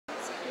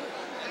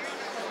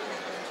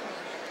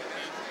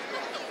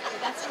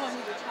That's the one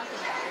we were talking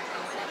about.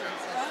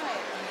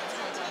 Right.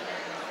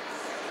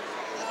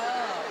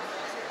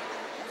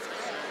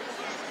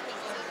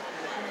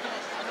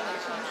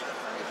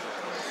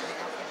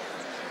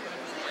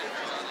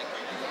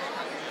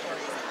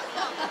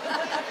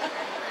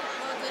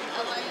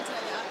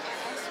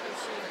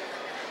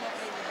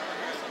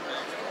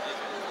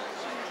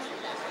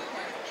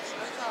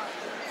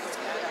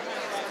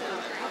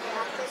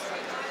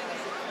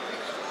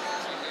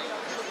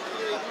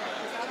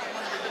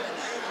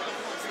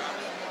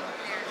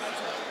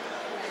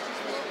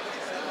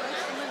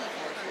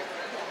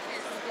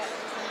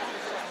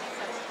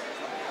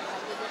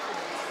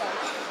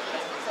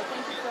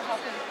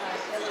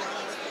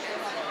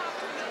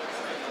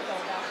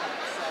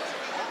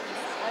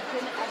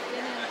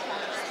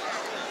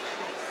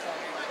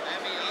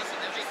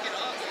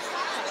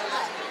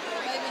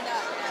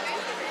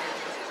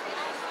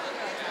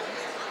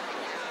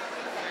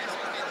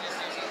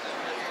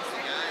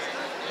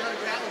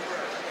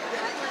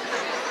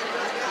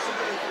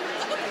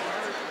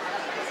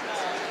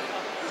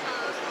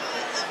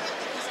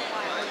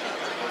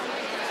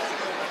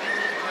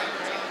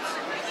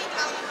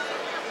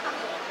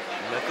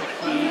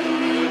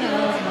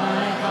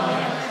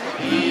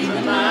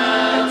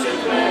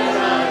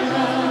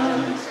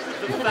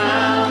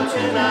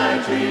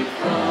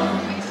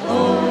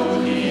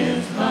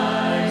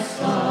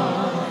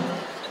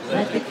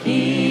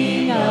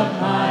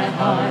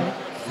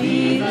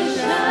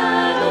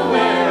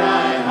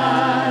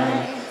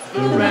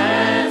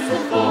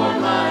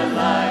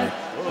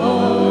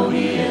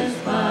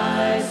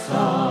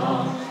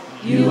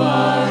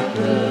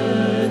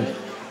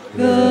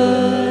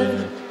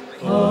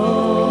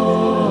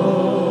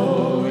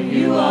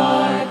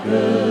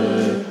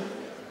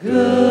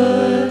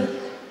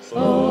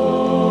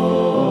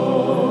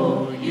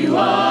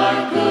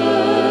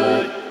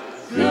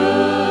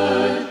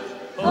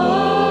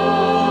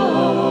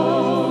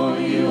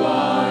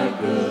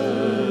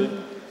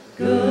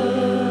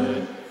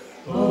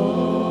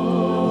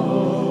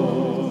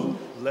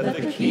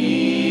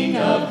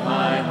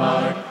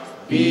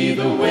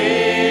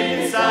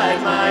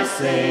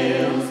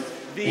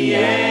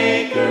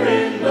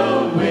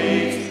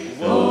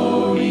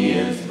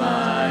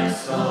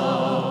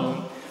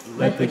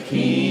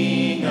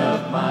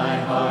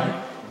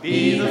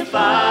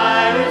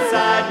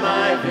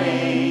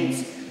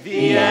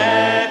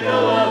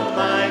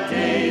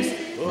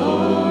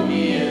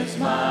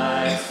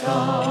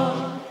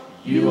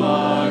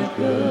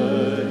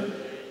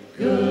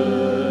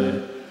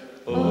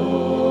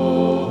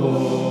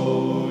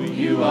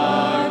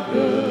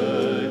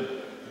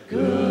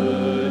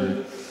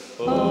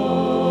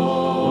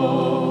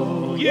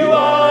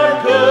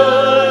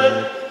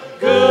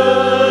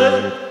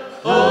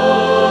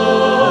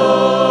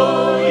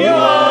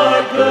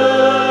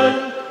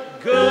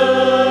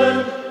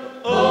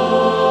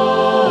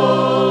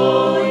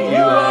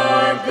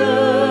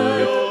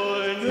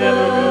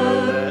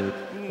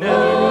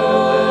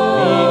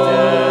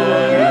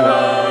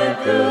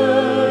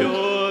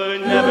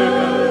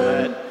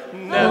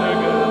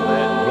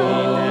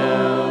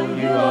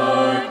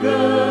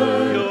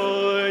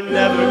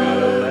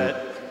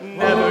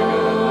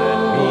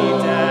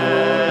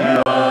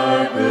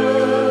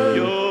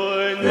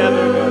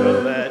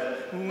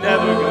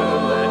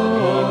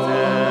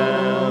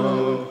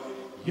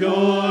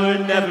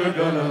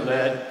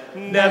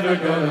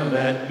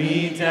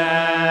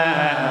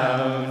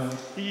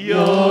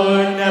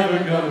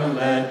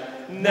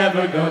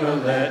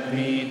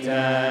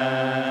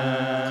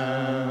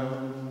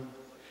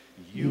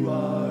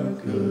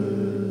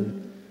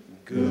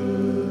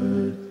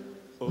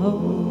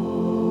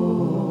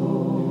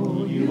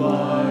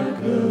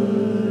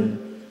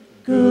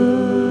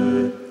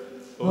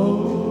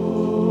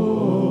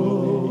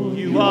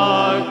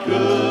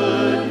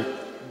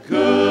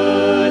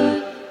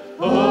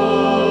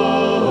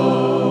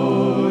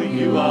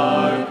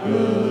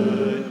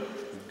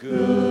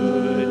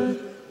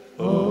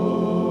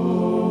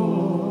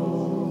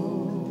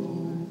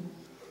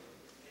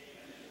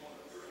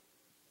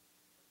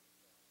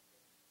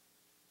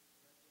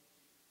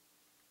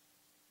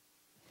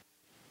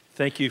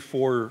 Thank you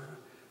for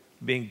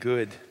being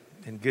good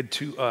and good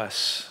to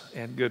us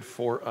and good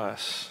for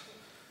us.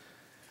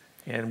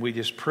 And we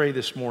just pray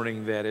this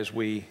morning that as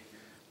we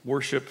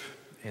worship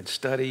and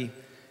study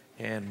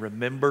and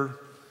remember,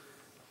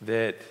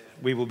 that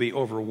we will be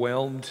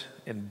overwhelmed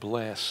and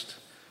blessed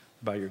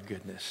by your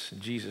goodness. In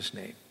Jesus'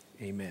 name,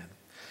 amen.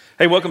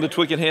 Hey, welcome to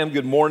Twickenham.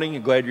 Good morning.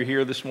 I'm glad you're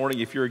here this morning.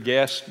 If you're a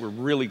guest, we're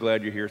really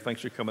glad you're here. Thanks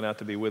for coming out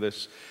to be with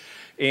us.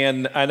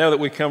 And I know that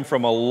we come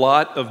from a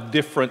lot of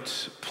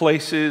different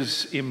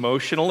places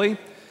emotionally.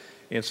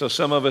 And so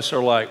some of us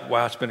are like,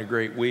 wow, it's been a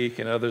great week.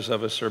 And others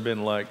of us have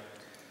been like,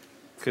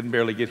 couldn't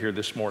barely get here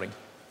this morning.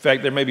 In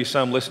fact, there may be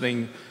some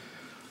listening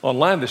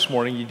online this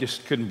morning, you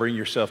just couldn't bring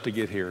yourself to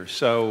get here.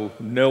 So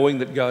knowing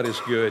that God is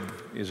good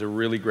is a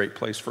really great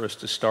place for us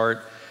to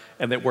start.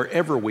 And that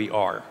wherever we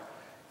are,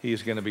 He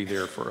is going to be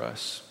there for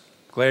us.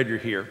 Glad you're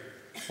here,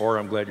 or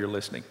I'm glad you're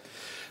listening.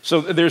 So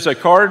there's a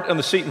card on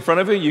the seat in front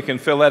of you. You can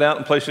fill that out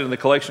and place it in the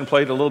collection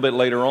plate a little bit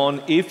later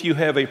on. If you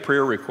have a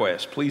prayer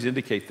request, please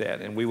indicate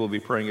that, and we will be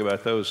praying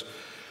about those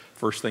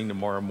first thing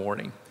tomorrow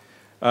morning.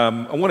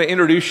 I want to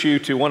introduce you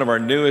to one of our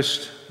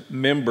newest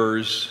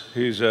members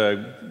who's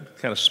kind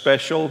of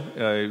special.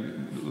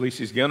 At least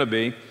he's going to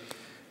be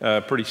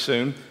pretty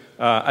soon.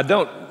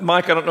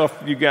 Mike, I don't know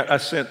if you got, I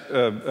sent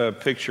a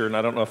picture, and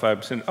I don't know if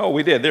I've sent, oh,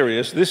 we did. There he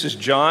is. This is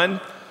John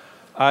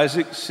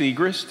Isaac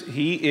Segrist.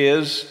 He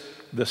is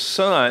the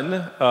son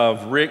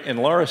of Rick and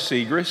Laura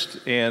Segrist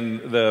and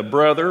the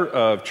brother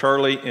of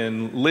Charlie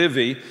and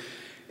Livy,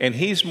 and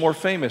he's more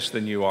famous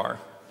than you are,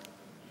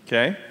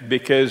 okay?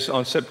 Because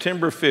on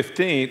September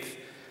 15th,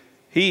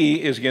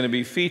 he is going to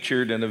be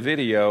featured in a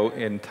video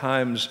in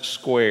Times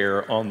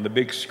Square on the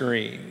big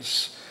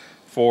screens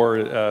for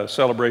a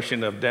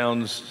celebration of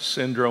Down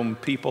syndrome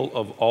people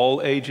of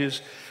all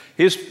ages.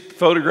 His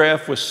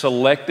photograph was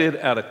selected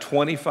out of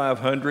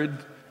 2,500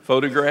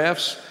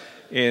 photographs.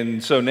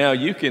 And so now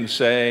you can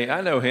say,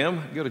 I know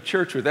him, go to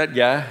church with that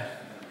guy.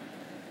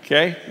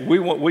 Okay?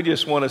 We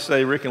just want to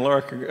say, Rick and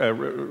Laura,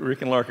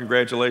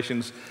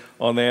 congratulations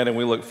on that, and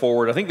we look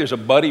forward. I think there's a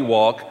buddy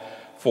walk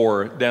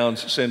for Down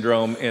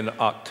syndrome in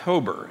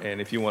October, and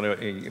if you want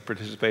to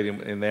participate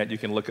in that, you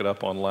can look it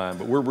up online.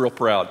 But we're real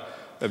proud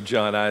of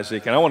John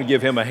Isaac, and I want to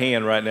give him a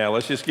hand right now.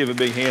 Let's just give a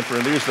big hand for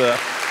him. There's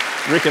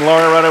Rick and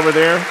Laura right over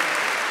there.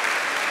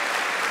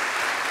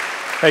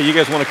 Hey, you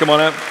guys want to come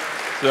on up?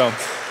 So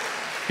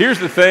here's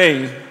the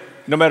thing,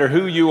 no matter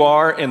who you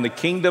are in the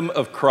kingdom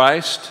of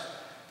Christ,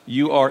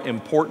 you are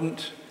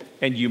important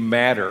and you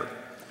matter.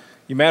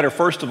 You matter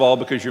first of all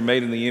because you're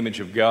made in the image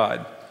of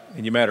God,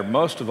 and you matter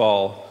most of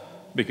all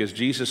because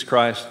Jesus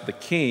Christ, the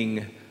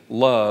King,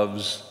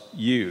 loves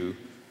you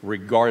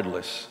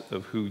regardless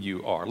of who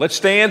you are. Let's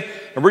stand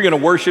and we're going to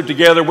worship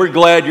together. We're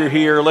glad you're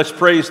here. Let's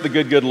praise the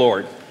good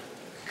Lord.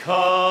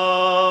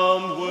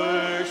 Come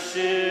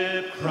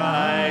worship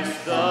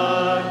Christ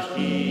the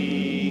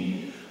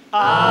King.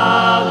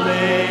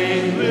 Alleluia,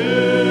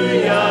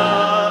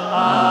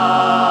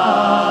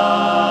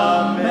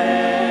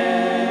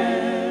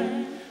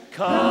 amen.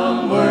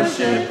 Come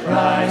worship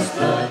Christ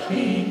the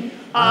King.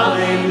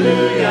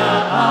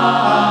 Alleluia,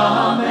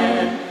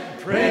 amen.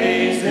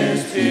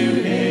 Praises to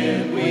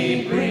him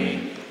we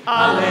bring.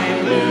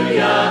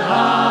 Alleluia,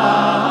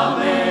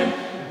 amen.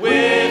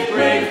 With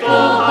grateful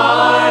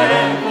heart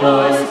and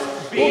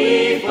voice,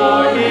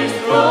 before his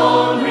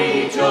throne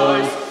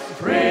rejoice.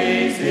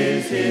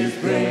 Praises his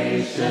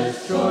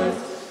gracious choice.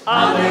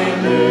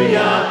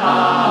 Alleluia,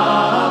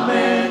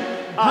 amen.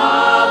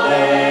 Alleluia.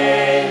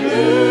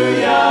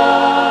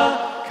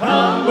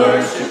 Come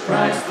worship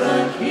Christ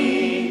the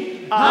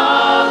King.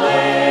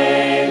 Alleluia.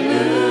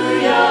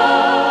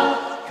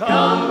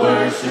 Come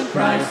worship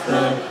Christ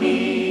the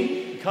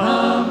King.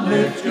 Come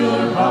lift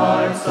your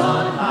hearts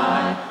on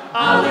high.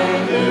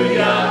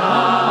 Alleluia,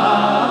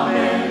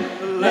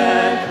 amen.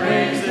 Let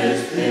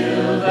praises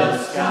fill the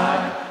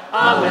sky.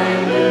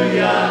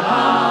 Alleluia,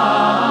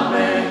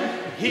 amen.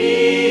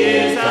 He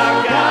is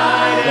our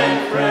guide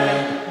and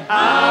friend.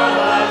 Our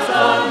lives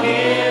on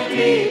him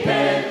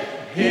depend.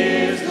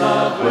 His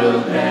love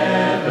will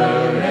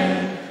never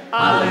end.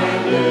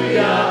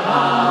 Alleluia,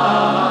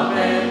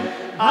 amen.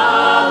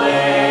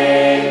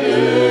 Alleluia.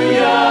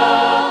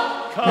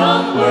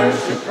 Come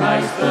worship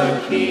Christ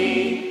the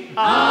King.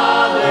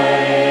 Alleluia.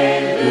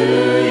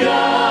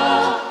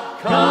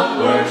 Come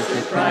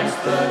worship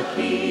Christ the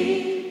King.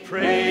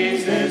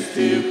 Praises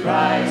to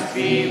Christ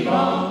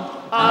belong.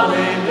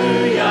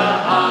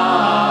 Alleluia,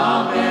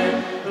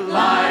 amen.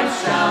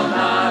 Life shall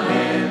not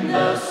end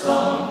the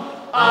song.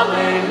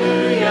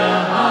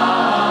 Alleluia,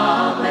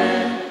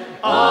 amen.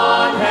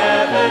 On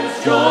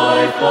heaven's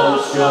joyful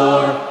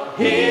shore,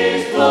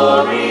 his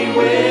glory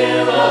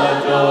will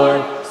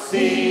adore,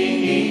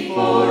 singing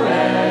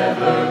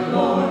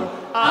forevermore.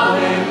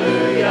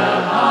 Alleluia,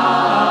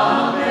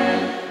 amen.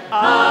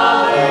 Alleluia.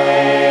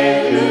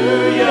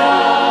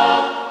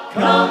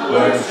 Come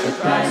worship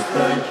Christ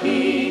the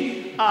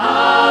King.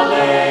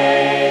 Alleluia.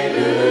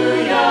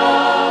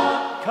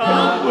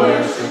 Come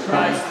worship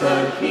Christ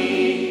the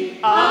King.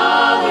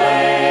 Alleluia.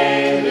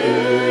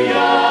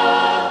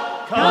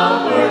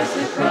 Come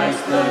worship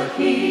Christ the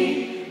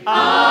King.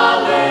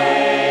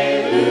 Alleluia.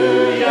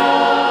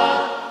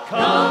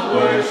 Come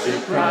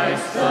worship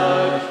Christ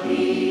the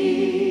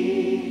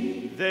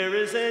King. There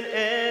is an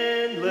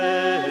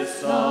endless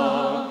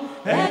song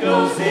that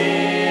goes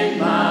in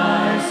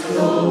my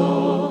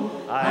soul.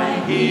 I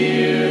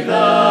hear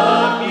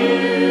the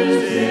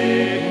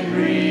music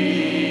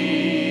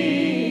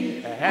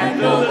ring, and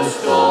though the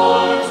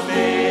storms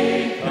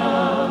may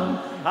come,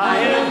 I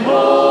am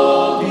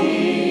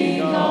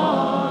holding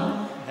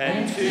on,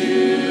 and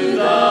to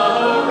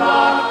the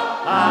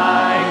rock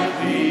I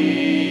cling.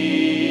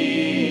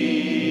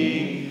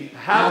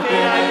 How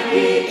can I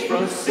keep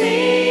from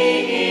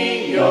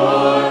singing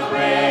your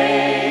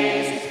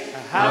praise?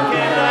 How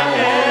can I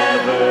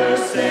ever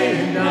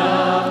say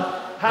enough?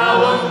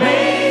 How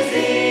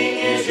amazing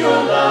is your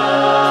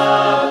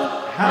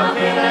love? How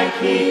can I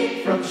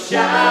keep from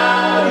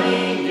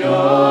shouting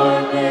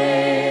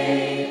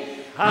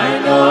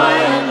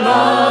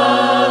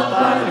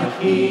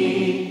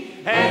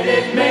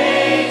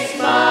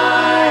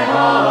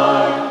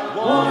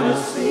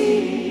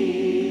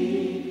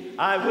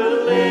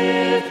will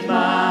lift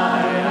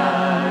my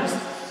eyes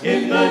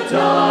in the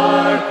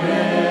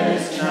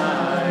darkest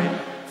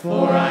night,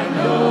 for I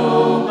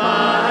know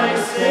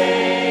my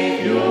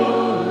Savior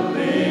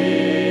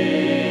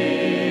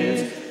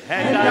lives.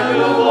 And I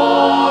will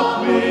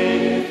walk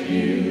with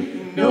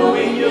you,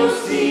 knowing you'll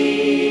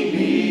see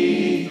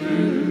me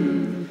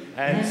through,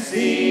 and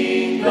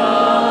sing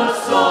the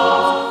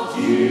songs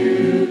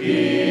you give.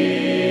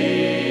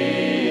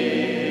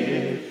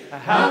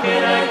 How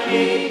can I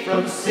keep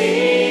from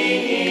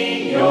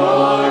singing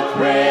your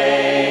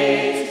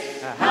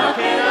praise? How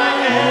can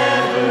I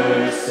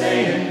ever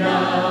say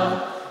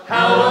enough?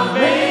 How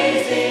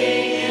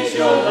amazing is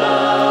your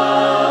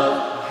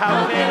love?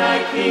 How can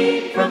I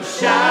keep from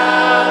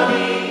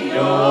shouting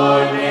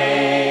your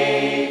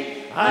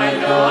name? I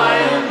know I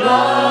am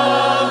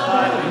loved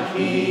by the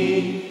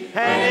King,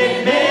 and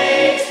it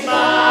makes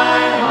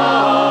my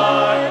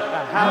heart.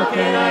 How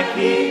can I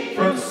keep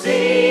from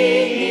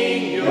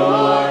singing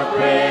your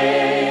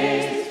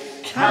praise?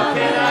 How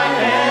can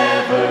I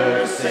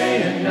ever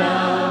say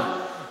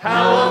enough?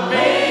 How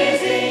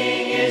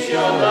amazing is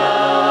your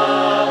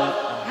love?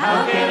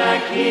 How can I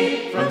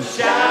keep from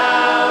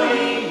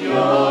shouting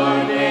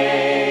your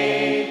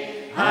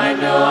name? I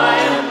know I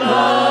am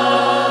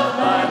loved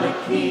by the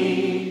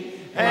King,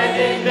 and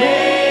it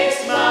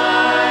makes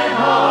my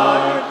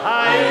heart.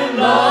 I am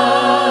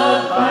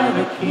loved by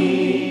the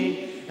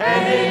King,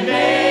 and it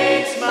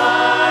makes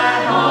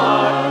my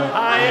heart.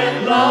 I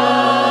am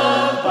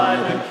loved by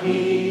the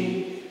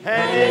King,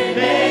 and it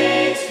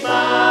makes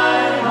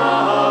my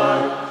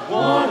heart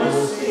want to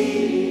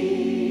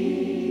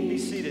sing. Be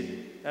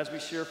seated as we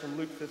share from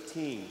Luke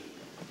 15.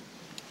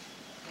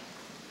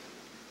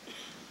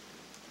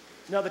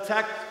 Now the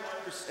tax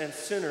collectors and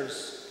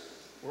sinners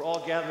were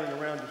all gathering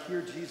around to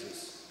hear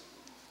Jesus.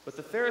 But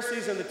the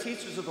Pharisees and the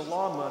teachers of the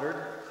law muttered,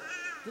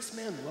 "This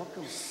man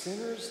welcomes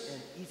sinners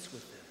and eats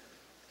with them."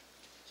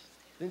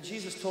 Then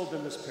Jesus told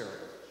them this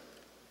parable.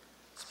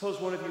 Suppose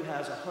one of you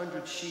has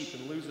 100 sheep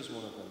and loses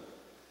one of them.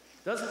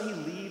 Doesn't he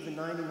leave the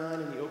 99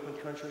 in the open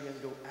country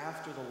and go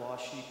after the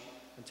lost sheep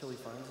until he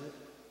finds it?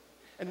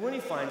 And when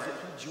he finds it,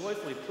 he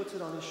joyfully puts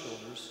it on his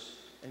shoulders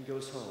and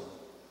goes home.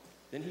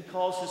 Then he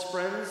calls his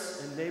friends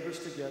and neighbors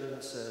together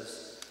and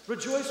says,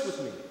 "Rejoice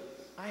with me,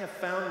 I have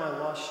found my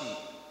lost sheep."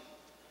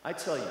 I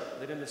tell you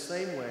that in the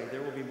same way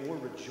there will be more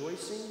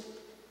rejoicing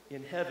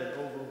in heaven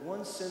over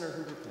one sinner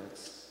who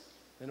repents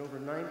than over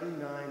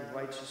 99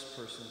 righteous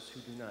persons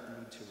who do not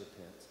need to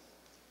repent.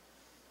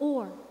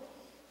 Or,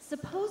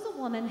 suppose a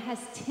woman has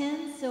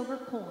 10 silver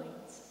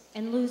coins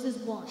and loses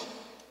one.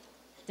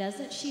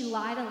 Doesn't she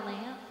light a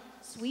lamp,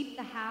 sweep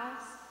the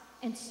house,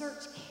 and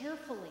search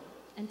carefully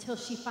until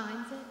she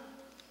finds it?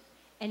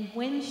 And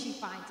when she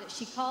finds it,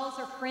 she calls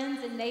her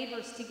friends and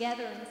neighbors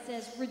together and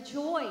says,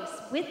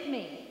 "Rejoice with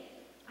me,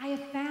 I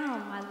have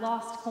found my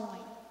lost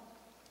coin."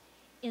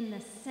 In the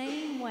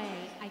same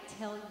way, I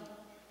tell you,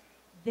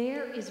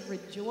 there is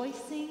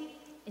rejoicing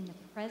in the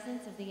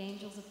presence of the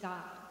angels of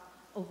God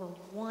over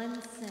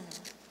one sinner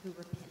who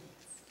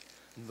repents.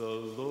 The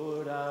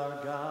Lord our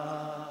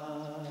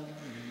God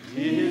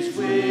is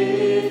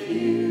with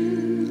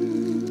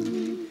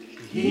you.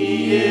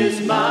 He is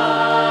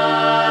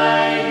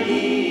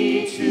mighty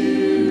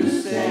to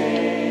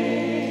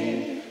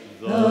save.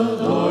 The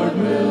Lord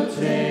will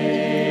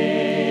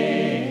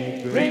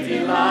take great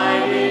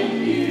delight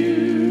in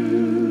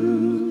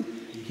you.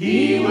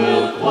 He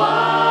will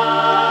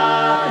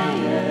quiet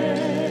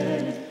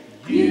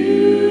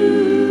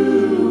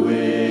you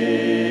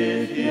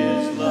with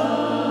his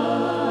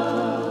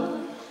love.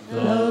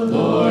 The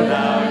Lord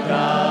our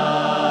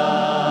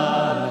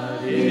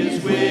God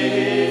is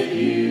with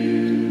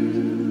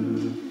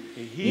you.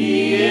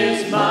 He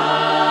is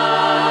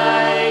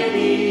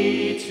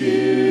mighty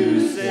to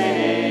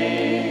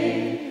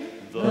save.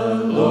 The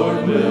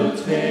Lord will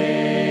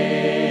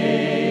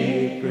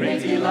take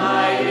great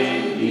delight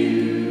in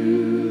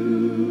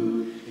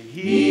you.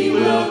 He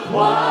will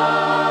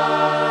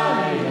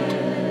quiet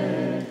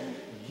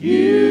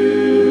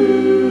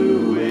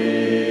you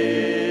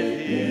with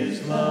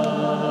his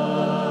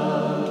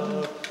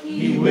love.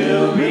 He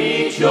will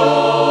rejoice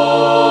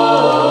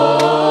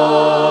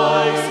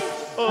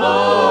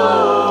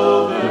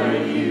over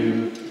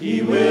you.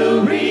 He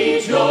will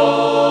rejoice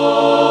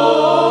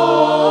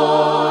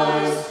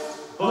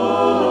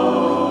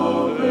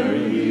over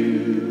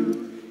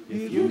you.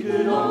 If you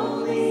could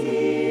only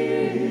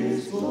hear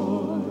his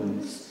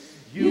voice,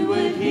 you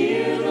would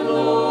hear the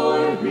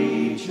Lord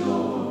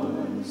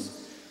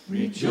rejoice,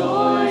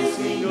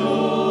 rejoicing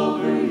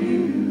over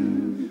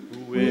you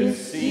with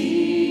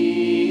singing.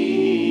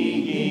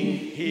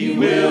 He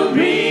will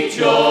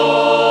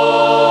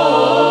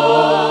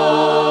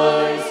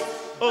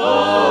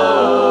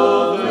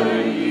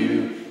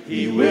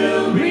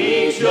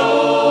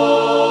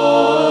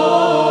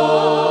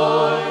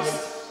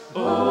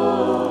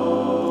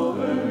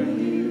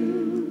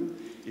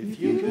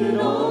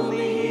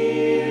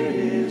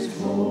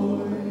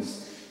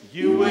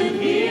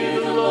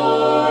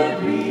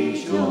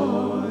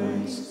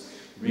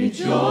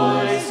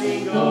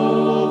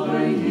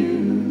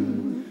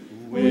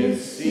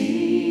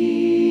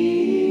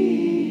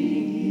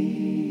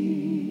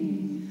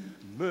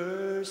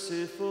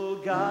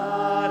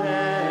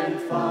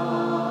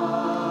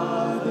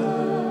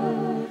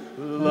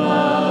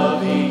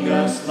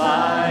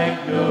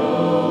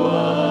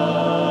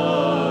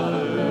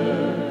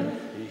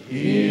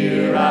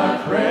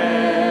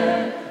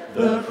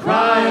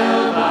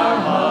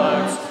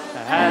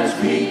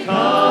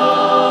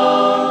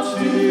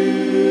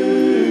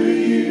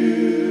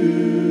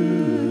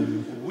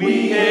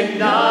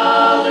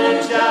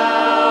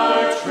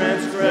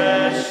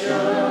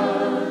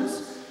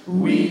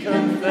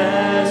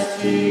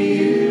confess to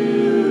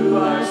you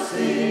our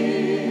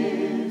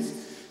sins.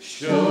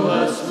 Show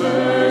us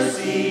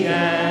mercy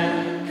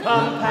and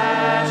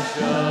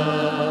compassion.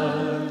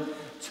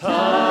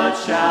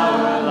 Touch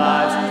our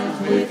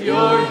lives with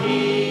your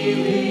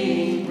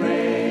healing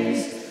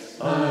grace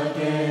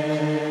again.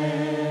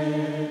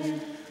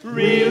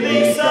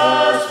 Release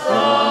us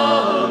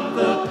from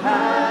the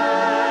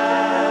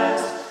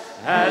past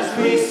as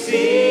we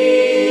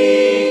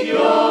seek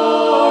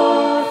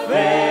your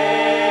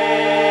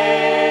face.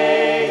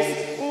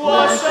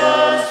 Wash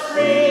us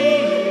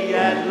free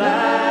at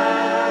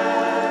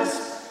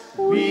last.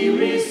 We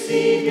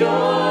receive your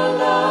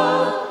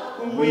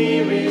love.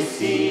 We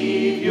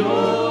receive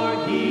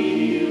your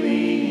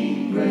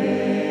healing grace.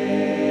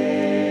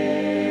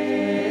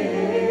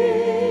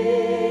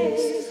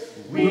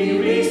 We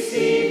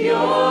receive your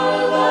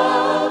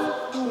love.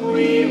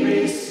 We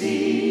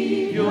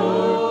receive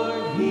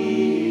your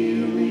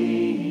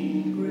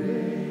healing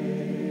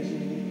grace.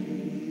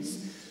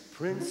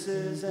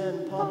 Princes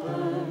and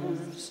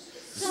paupers,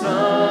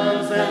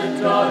 sons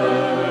and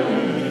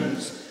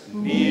daughters,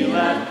 kneel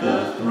at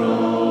the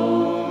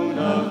throne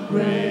of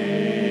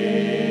grace.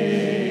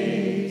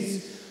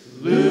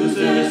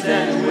 Losers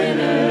and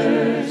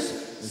winners,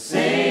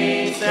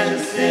 saints and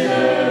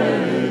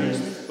sinners,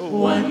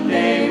 one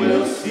day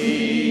we'll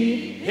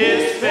see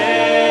his face,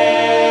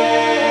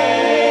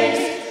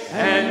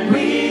 and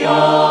we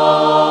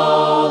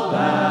all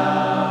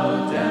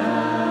bow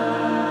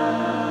down.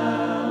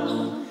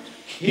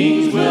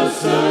 Kings will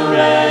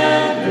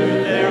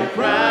surrender their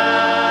crowns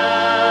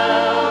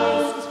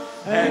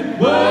and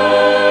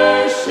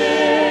worship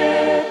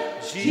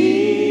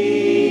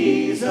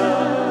Jesus,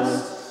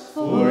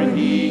 for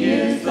he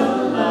is the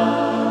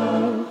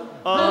love,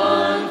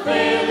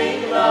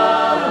 unfailing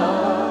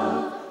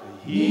love.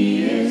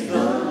 He is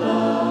the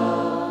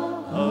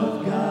love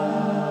of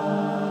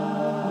God.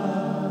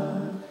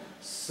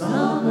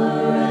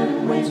 Summer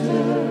and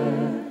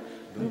winter,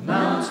 the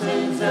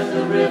mountains and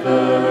the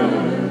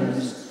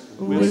rivers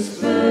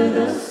whisper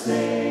the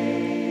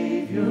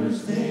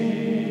Savior's name.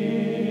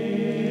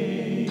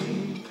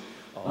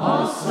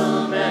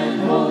 Awesome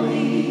and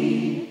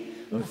holy,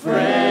 a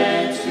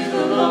friend to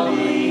the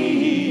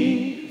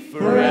lonely,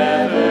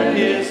 forever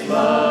his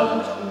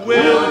love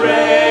will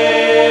reign,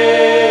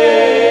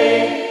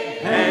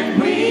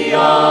 and we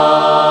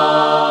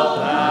all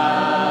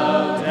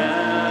bow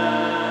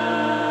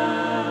down.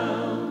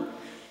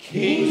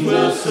 Kings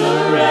will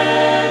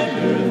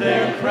surrender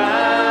their crowns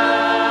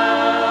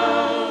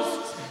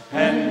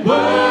and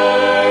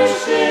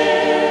worship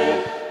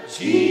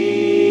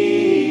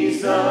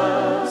Jesus,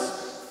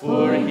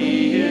 for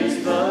he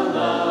is the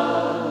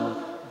love,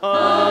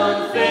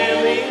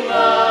 unfailing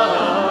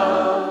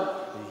love.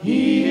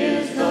 He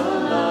is the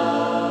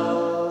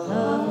love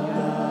of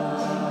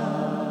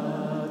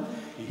God.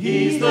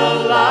 He's the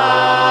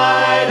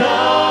light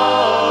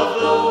of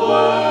the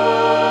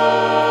world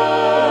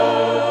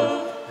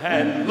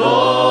and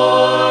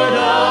Lord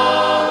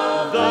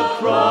of the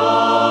cross.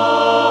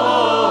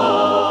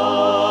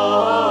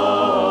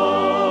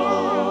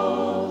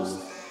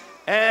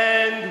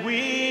 And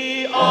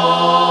we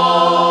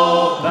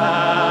all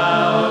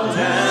bow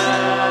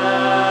down.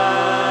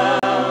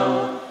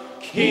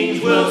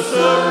 Kings will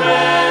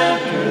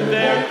surrender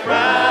their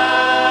crowns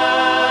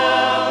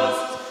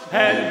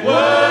and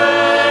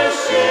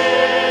worship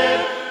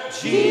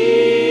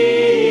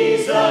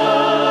Jesus.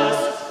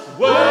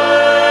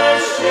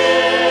 Worship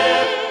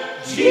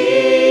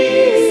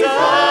Jesus.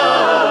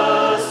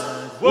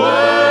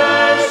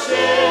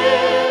 Worship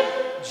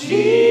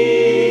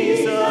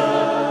Jesus.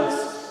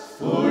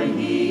 For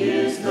he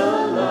is the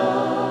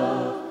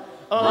love,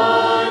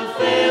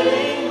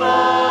 unfailing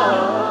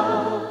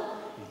love.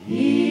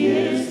 He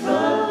is the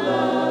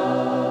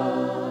love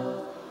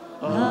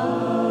of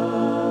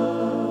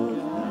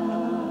God.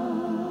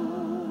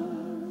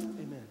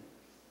 Amen.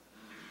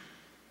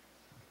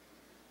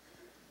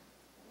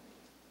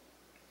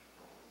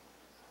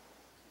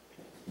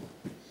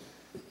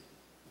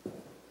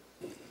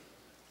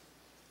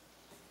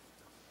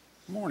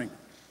 Good morning.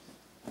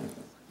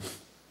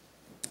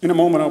 In a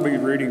moment, I'll be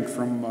reading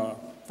from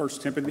 1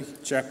 Timothy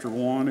chapter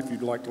 1, if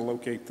you'd like to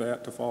locate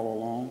that to follow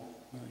along.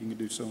 You can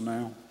do so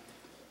now.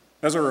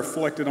 As I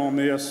reflected on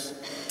this,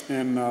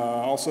 and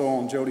also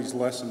on Jody's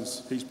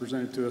lessons he's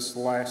presented to us the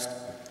last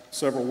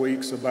several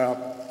weeks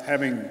about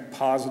having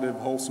positive,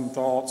 wholesome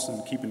thoughts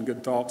and keeping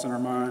good thoughts in our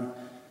mind,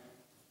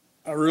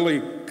 I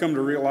really come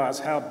to realize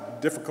how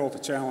difficult a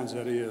challenge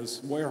that is.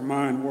 The way our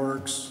mind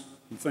works,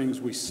 the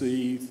things we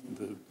see,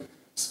 the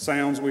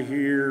sounds we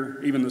hear,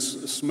 even the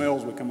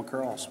smells we come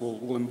across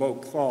will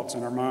invoke thoughts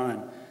in our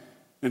mind.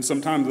 And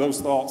sometimes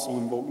those thoughts will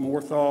invoke more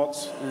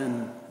thoughts,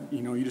 and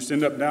you just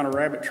end up down a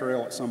rabbit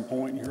trail at some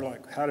point, and you're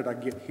like, how did I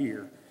get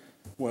here?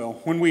 Well,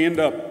 when we end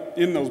up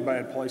in those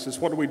bad places,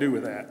 what do we do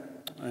with that?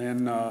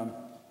 And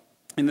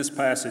in this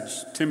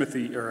passage,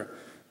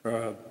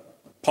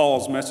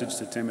 Paul's message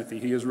to Timothy,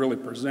 he has really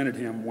presented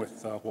him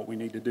with what we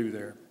need to do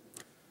there.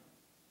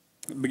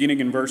 Beginning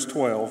in verse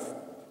 12,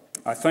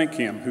 I thank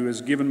him who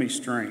has given me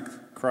strength,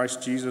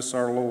 Christ Jesus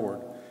our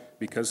Lord,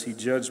 because he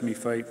judged me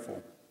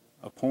faithful,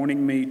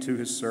 appointing me to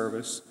his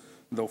service,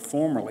 though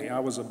formerly I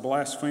was a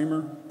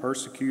blasphemer,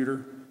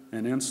 persecutor,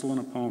 and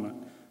insolent opponent,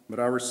 but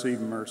I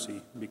received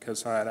mercy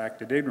because I had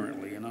acted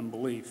ignorantly in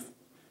unbelief.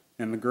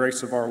 And the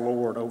grace of our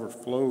Lord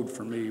overflowed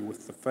for me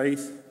with the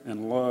faith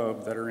and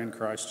love that are in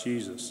Christ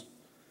Jesus.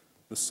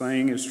 The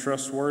saying is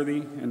trustworthy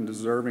and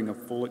deserving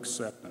of full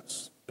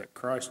acceptance, that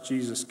Christ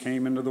Jesus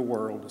came into the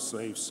world to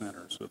save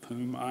sinners, of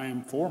whom I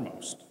am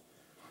foremost.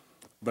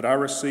 But I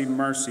received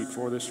mercy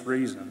for this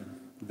reason,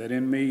 that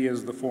in me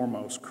as the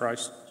foremost,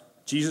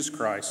 Jesus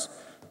Christ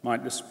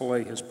might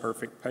display his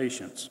perfect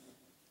patience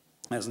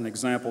as an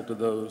example to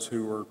those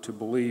who are to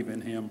believe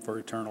in him for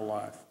eternal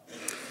life.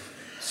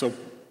 So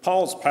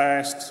Paul's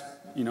past,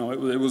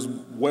 it was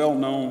well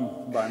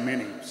known by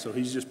many. So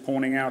he's just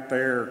pointing out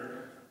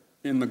there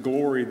in the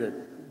glory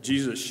that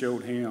Jesus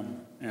showed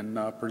him and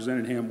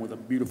presented him with a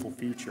beautiful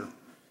future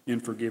in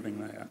forgiving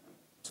that.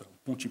 So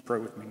won't you pray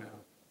with me now?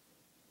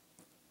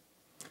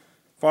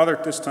 Father,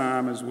 at this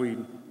time, as we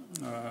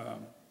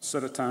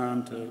set a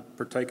time to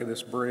partake of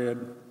this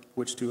bread,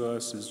 which to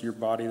us is your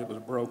body that was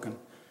broken,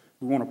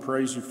 we want to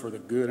praise you for the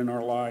good in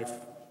our life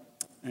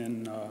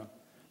and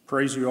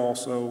praise you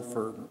also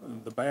for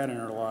the bad in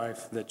our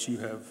life that you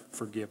have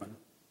forgiven.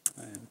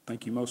 And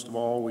thank you most of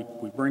all.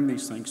 We bring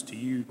these things to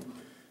you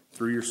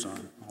through your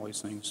Son. All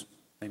these things,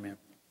 amen.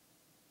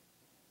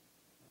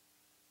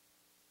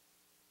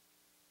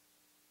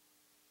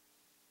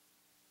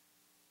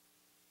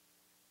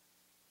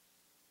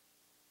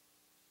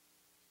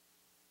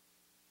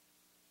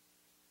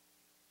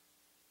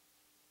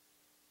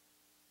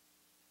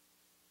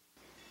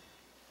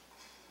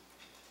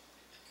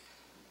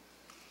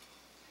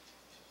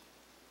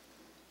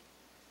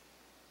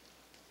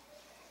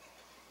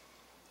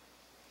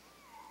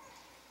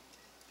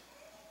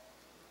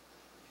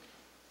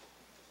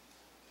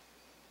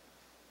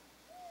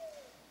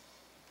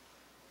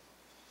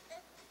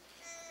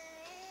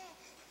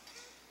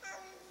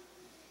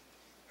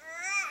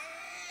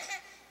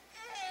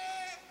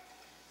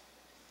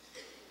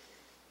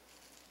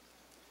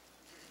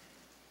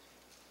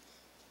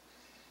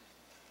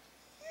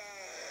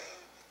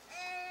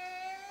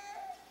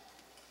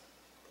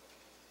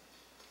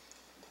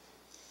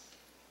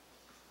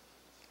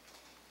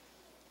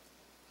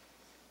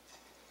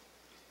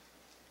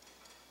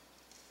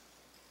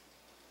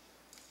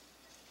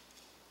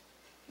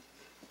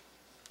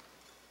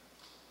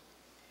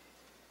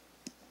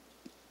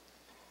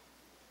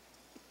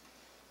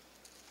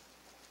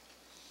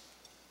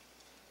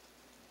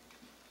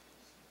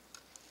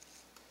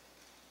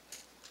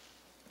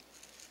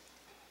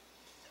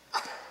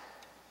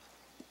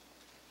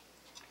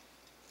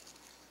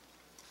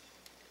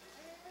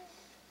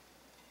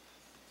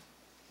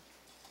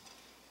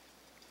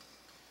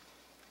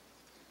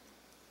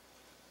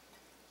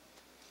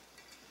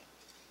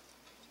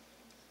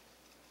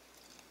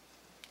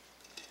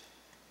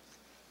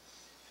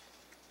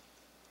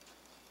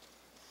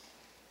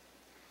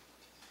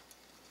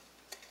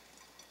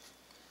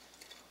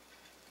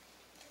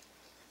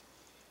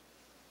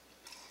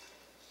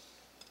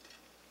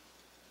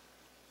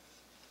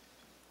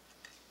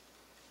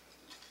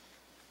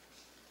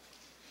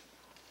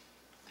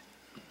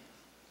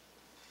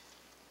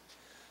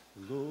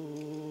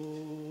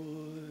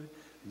 Lord,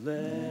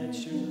 let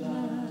your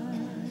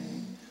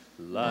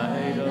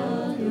light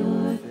of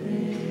your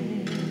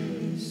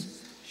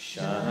face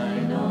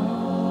shine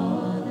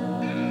on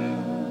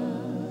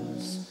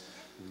us.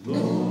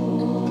 Lord,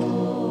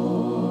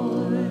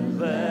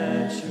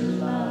 let your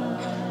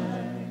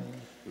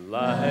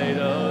light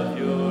of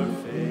your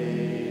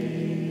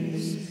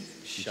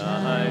face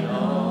shine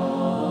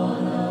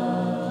on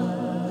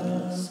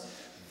us,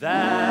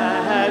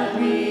 that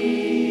we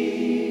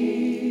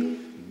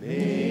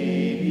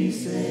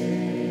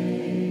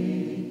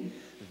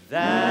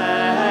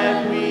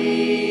that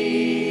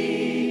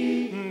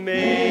we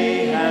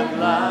may have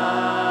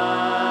life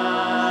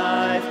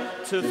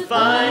to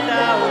find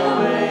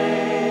our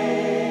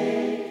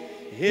way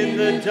in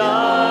the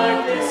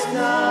darkest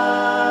night.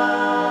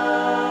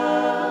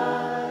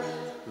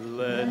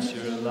 Let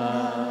your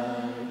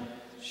light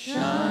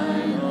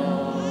shine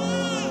on us.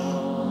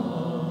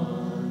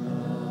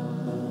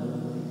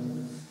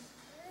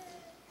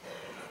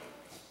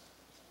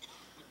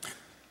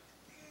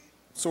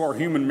 So our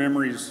human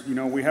memories,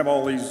 we have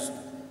all these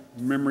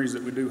memories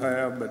that we do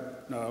have,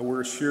 but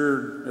we're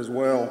assured as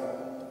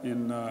well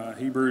in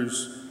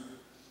Hebrews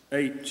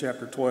 8,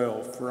 chapter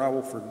 12, for I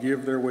will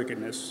forgive their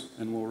wickedness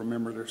and will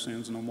remember their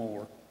sins no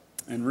more.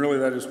 And really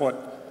that is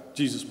what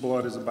Jesus'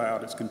 blood is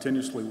about. It's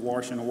continuously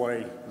washing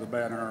away the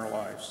bad in our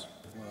lives.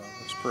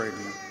 Let's pray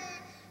again.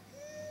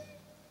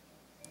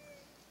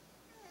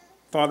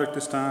 Father, at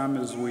this time,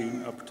 as we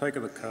partake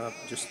of the cup,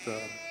 just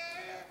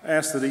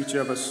ask that each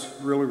of us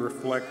really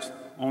reflect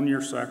on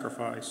your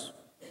sacrifice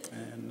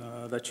and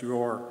that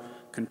you are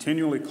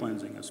continually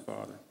cleansing us,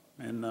 Father,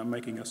 and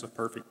making us a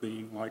perfect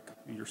being like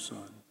your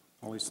Son.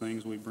 All these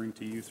things we bring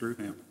to you through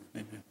him.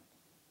 Amen.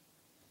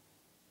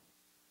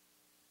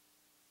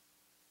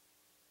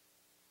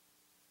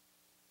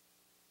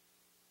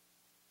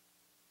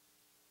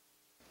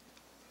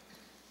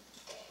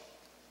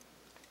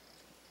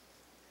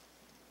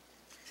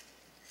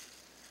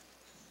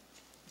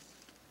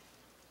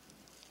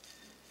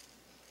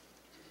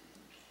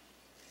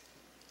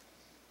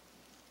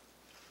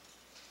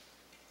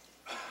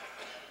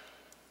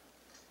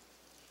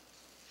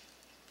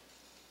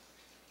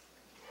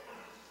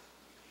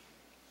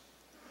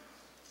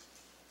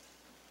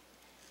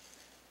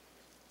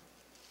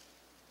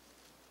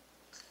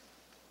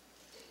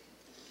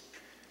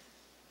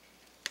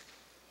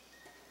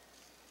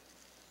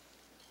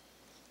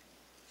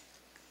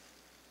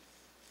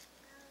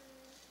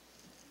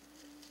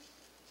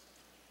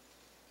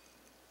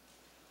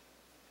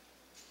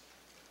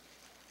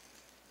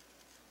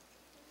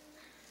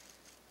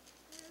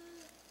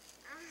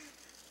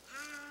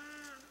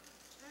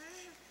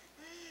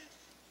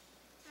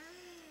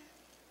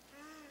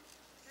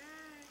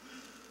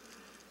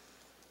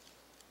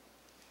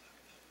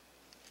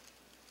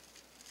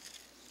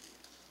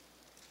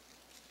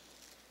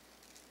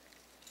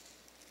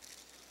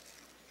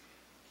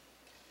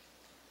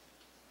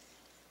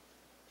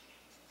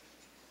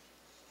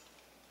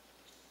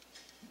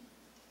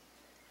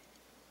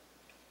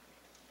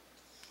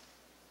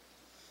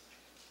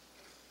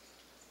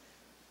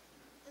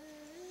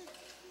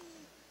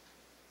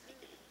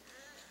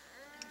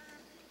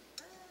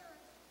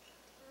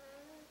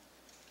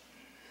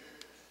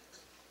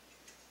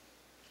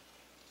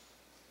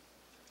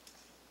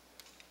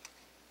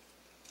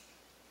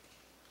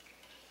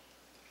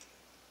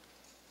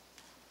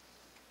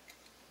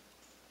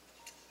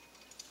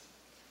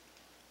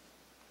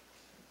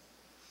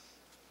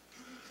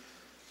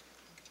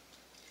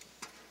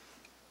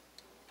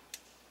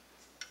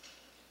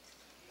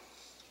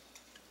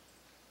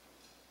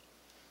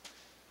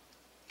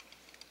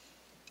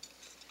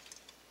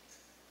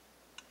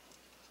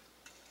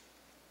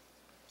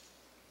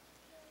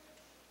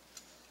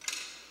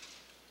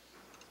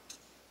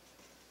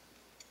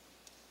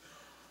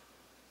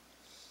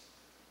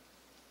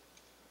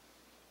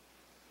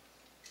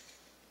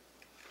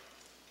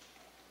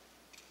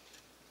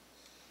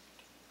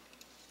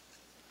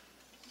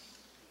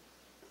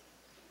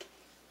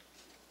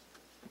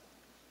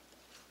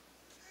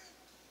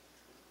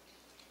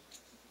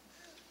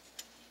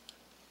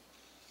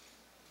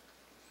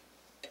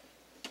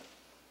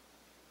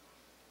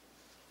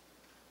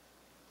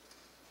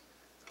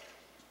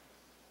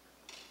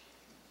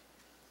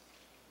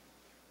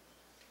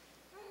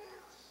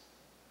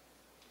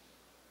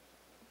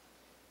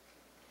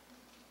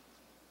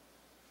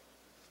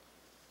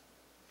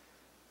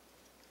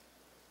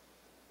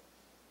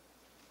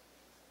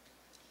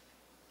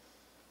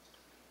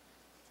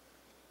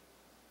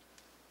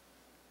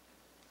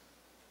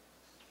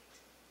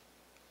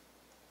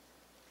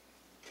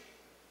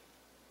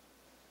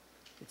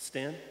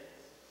 Stand.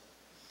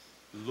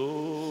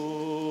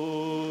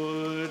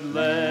 Lord,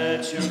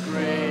 let your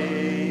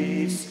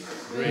grace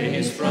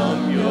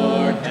from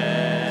your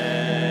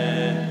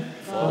hand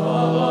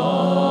fall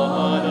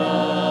on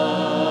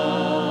us.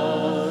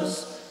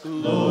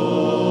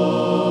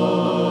 Lord,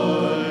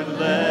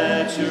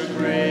 let your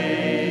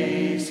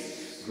grace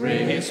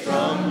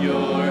from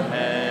your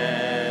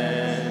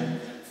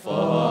hand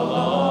fall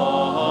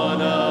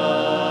on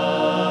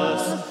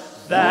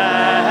us,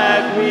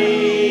 that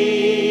we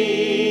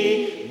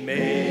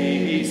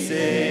may be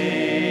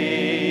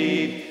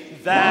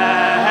saved,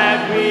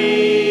 that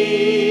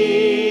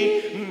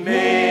we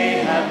may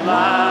have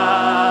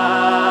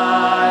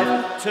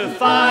life to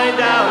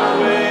find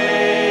our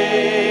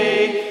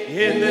way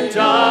in the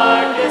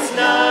darkest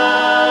night.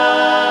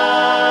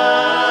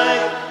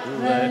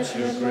 Let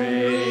your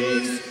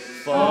grace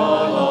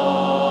fall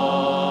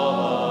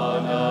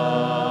on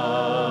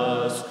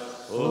us.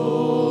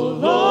 Oh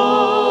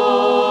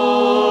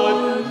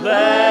Lord,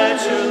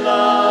 let your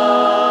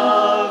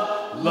love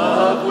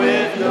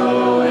with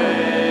no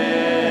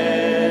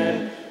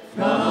end,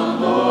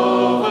 come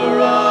over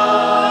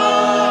us.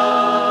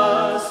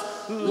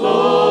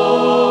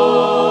 Lord,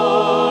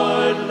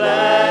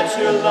 let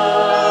your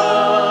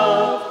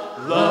love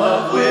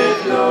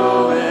with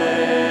no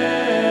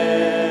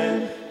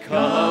end,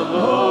 come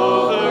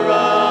over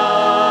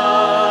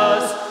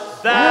us,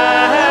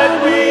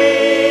 that we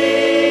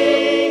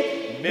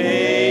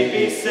may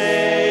be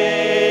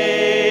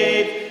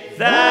saved,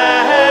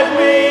 that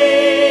we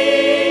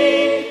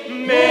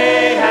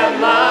may have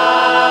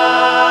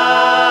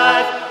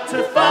life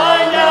to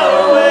find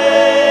our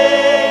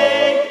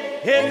way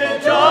in the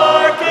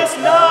darkest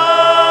night.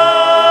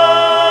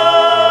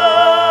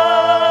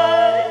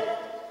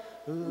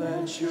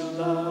 Let your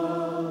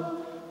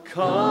love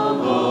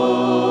come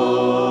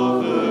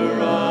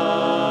over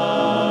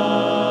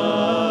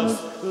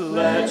us.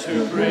 Let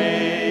your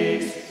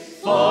grace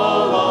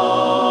fall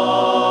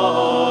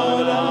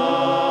on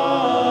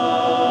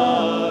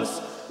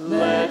us.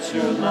 Let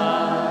your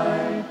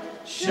light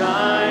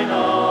shine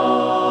on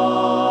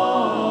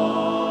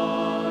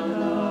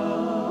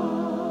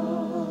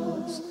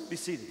us. Be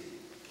seated.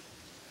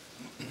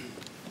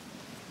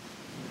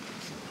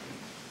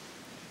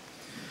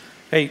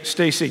 Hey,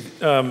 Stacy,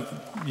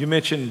 you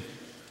mentioned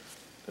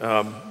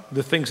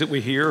the things that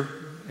we hear,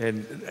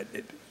 and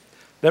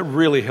that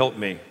really helped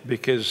me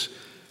because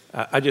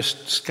I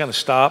just kind of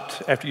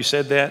stopped after you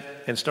said that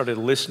and started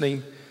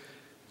listening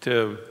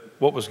to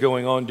what was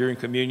going on during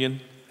communion.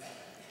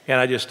 And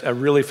I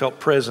really felt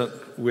present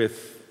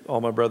with all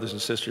my brothers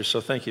and sisters.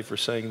 So thank you for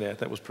saying that.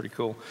 That was pretty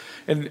cool.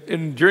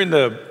 And during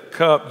the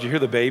cup, did you hear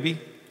the baby?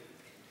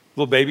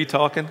 Little baby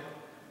talking?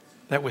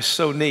 That was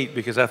so neat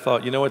because I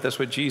thought, you know what, that's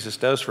what Jesus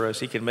does for us.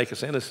 He can make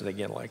us innocent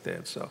again like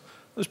that. So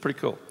it was pretty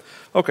cool.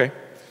 Okay.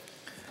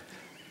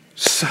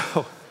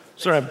 So,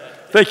 sorry,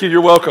 thank you,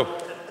 you're welcome.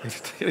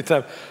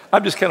 Anytime.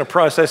 I'm just kind of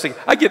processing.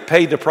 I get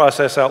paid to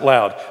process out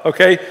loud,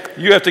 okay?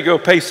 You have to go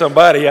pay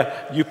somebody,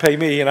 you pay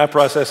me, and I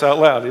process out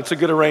loud. It's a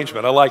good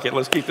arrangement. I like it.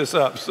 Let's keep this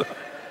up. So.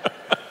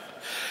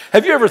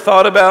 Have you ever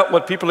thought about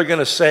what people are going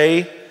to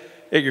say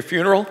at your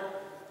funeral?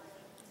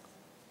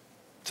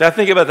 So I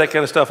think about that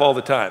kind of stuff all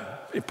the time,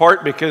 in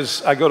part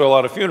because I go to a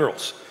lot of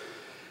funerals.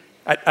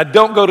 I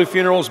don't go to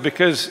funerals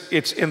because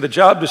it's in the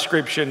job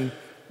description,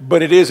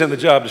 but it is in the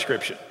job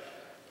description,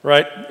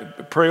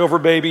 right? Pray over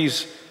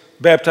babies,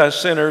 baptize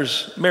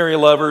sinners, marry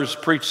lovers,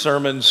 preach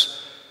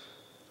sermons,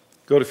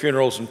 go to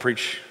funerals and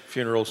preach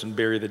funerals and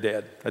bury the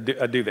dead. I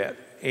do that.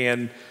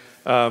 And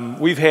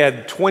we've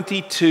had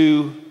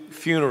 22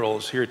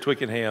 funerals here at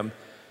Twickenham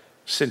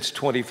since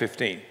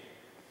 2015.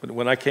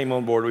 When I came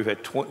on board, we've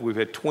had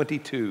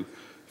 22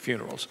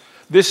 funerals.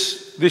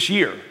 This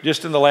year,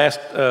 just in the last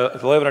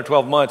 11 or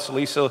 12 months,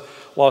 Lisa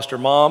lost her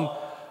mom.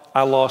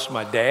 I lost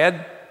my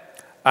dad.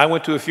 I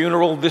went to a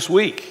funeral this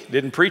week.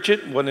 Didn't preach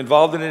it, wasn't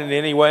involved in it in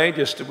any way.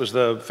 Just it was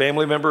the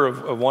family member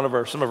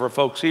of some of our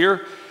folks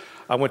here.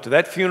 I went to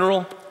that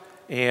funeral,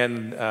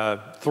 and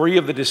 3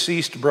 of the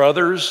deceased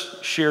brothers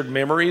shared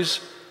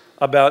memories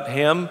about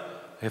him.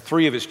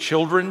 3 of his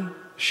children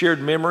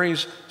shared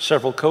memories.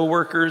 Several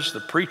coworkers,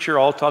 the preacher,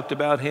 all talked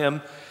about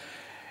him.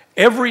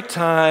 Every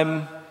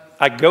time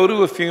I go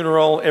to a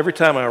funeral, every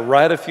time I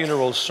write a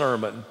funeral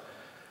sermon,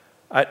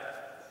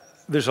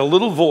 there's a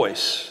little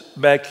voice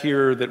back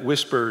here that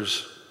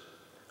whispers,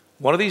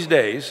 one of these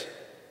days,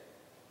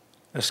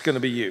 it's going to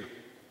be you.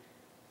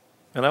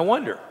 And I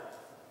wonder,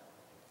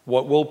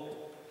 what will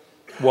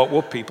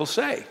people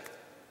say?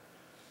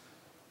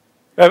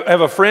 I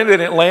have a friend in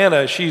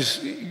Atlanta. She's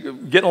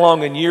getting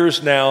along in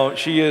years now.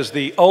 She is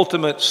the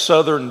ultimate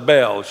Southern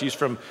belle. She's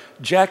from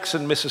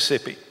Jackson,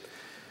 Mississippi.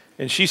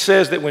 And she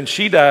says that when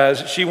she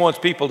dies, she wants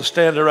people to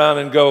stand around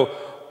and go,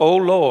 "Oh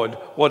Lord,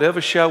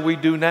 whatever shall we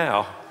do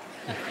now?"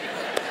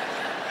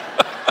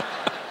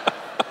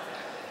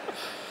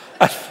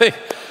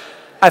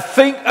 I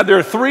think there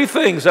are 3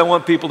 things I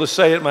want people to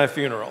say at my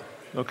funeral.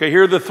 Okay,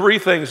 here are the 3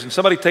 things, and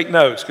somebody take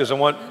notes because I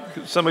want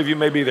some of you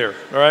may be there.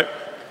 All right,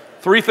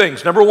 3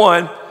 things. Number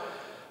 1,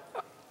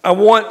 I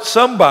want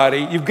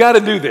somebody, you've got to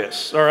do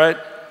this, all right?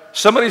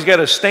 Somebody's got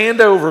to stand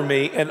over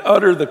me and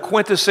utter the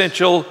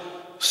quintessential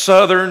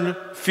Southern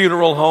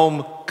funeral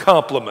home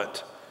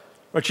compliment.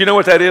 But you know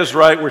what that is,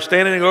 right? We're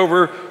standing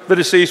over the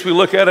deceased, we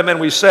look at him and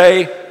we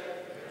say,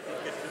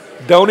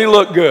 don't he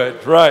look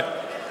good, right?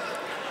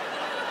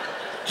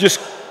 Just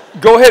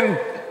go ahead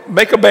and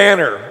make a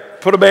banner,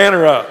 put a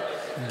banner up.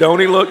 Don't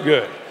he look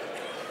good?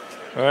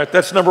 All right,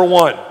 that's number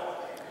one.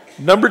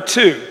 Number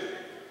two,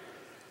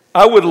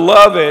 I would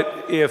love it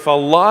if a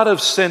lot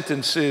of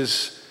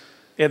sentences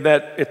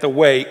at the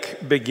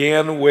wake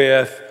began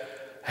with,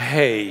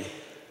 hey,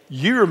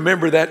 you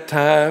remember that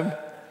time?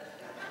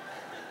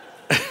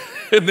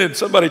 And then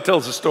somebody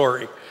tells a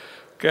story,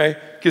 okay?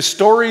 Because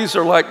stories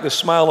are like the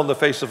smile on the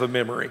face of a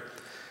memory.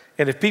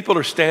 And if people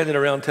are standing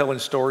around telling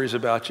stories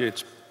about you,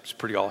 it's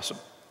pretty awesome,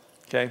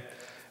 okay? And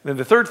then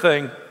the third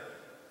thing,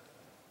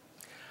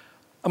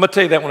 I'm going to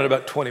tell you that one in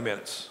about 20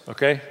 minutes,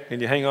 okay?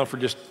 And you hang on for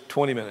just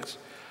 20 minutes.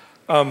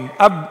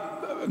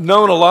 I've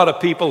known a lot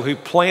of people who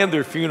plan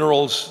their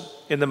funerals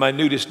in the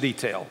minutest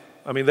detail.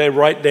 I mean, they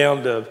write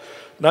down to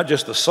not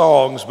just the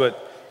songs,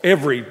 but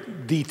every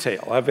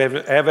detail. I've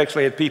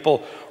actually had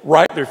people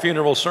write their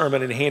funeral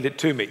sermon and hand it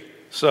to me.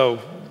 So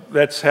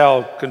that's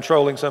how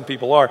controlling some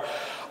people are.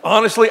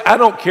 Honestly, I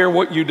don't care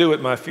what you do at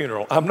my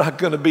funeral. I'm not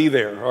going to be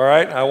there, all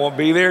right? I won't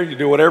be there. You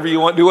do whatever you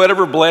want. Do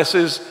whatever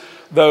blesses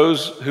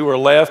those who are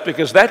left,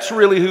 because that's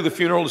really who the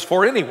funeral is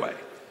for anyway.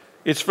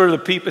 It's for the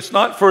people. It's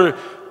not for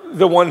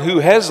the one who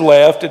has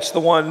left. It's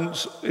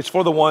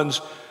for the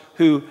ones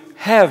who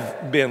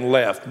have been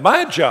left.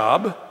 My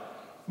job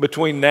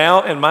between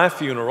now and my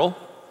funeral,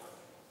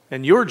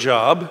 and your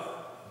job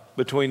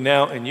between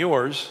now and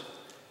yours,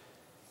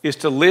 is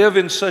to live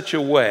in such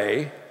a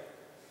way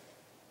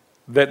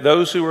that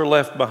those who are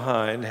left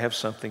behind have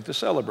something to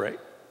celebrate.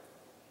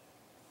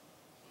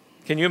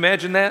 Can you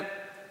imagine that?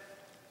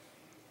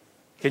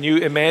 Can you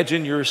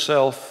imagine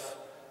yourself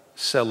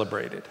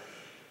celebrated?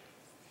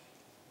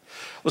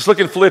 Let's look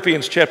in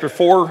Philippians chapter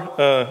 4.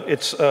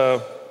 It's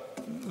the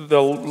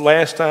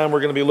last time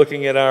we're going to be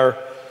looking at our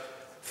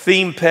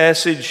theme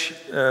passage.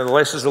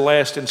 This is the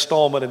last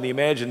installment in the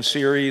Imagine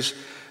series.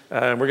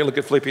 We're going to look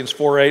at Philippians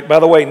 4:8. By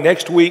the way,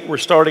 next week we're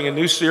starting a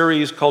new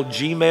series called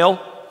Gmail.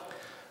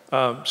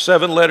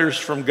 7 letters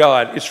from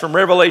God. It's from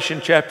Revelation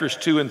chapters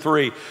 2 and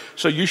 3.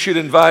 So you should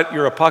invite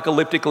your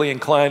apocalyptically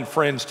inclined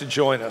friends to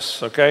join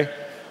us, okay?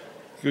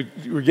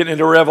 We're getting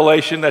into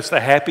Revelation. That's the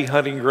happy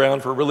hunting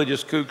ground for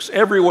religious kooks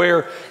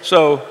everywhere.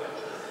 So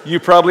you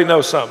probably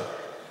know some.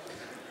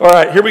 All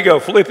right, here we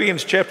go.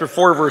 Philippians chapter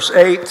 4, verse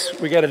 8.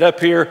 We got it up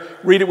here.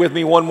 Read it with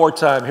me one more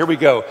time. Here we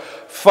go.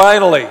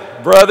 Finally,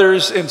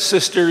 brothers and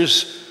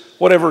sisters,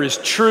 whatever is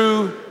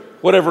true,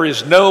 whatever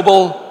is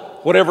noble,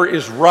 whatever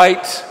is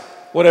right,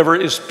 whatever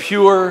is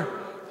pure,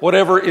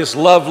 whatever is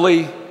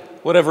lovely,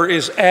 whatever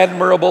is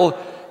admirable,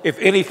 if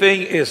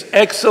anything is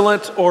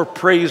excellent or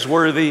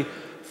praiseworthy,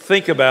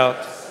 think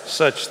about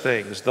such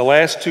things. The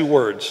last 2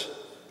 words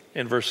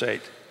in verse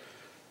 8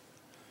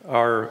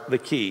 are the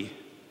key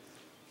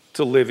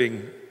to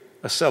living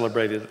a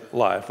celebrated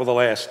life. Well, the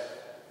last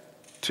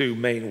 2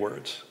 main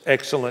words,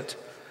 excellent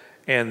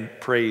and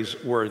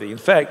praiseworthy. In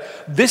fact,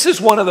 this is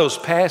one of those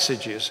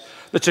passages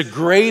that's a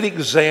great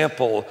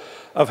example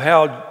of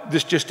how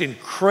this just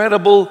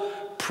incredible,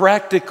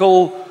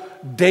 practical,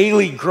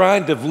 daily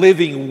grind of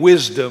living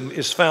wisdom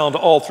is found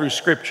all through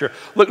Scripture.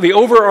 Look, the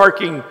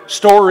overarching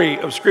story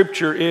of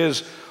Scripture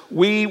is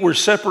we were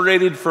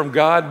separated from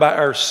God by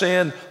our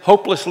sin,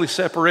 hopelessly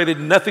separated,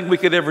 nothing we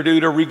could ever do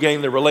to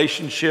regain the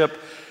relationship.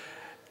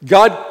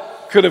 God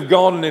could have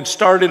gone and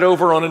started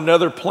over on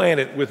another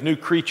planet with new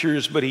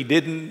creatures, but He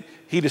didn't.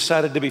 He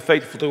decided to be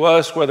faithful to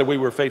us, whether we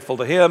were faithful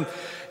to Him.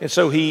 And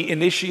so He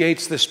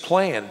initiates this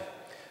plan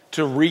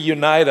to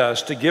reunite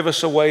us, to give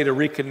us a way to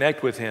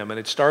reconnect with Him. And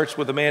it starts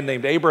with a man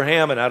named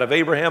Abraham, and out of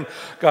Abraham,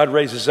 God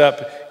raises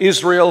up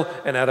Israel,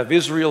 and out of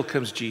Israel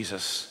comes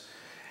Jesus.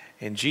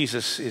 And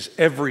Jesus is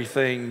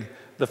everything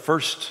the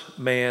first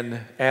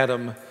man,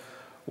 Adam,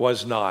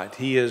 was not.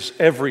 He is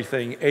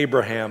everything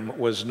Abraham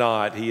was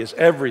not. He is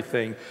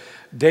everything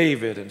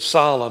David and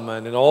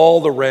Solomon and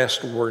all the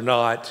rest were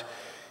not.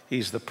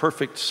 He's the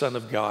perfect Son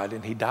of God,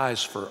 and He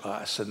dies for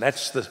us. And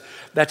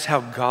that's how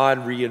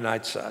God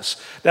reunites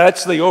us.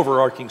 That's the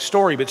overarching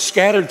story. But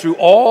scattered through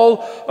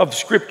all of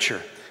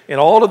Scripture, in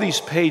all of these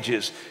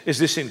pages, is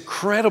this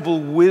incredible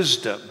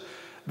wisdom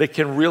that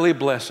can really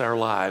bless our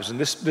lives. And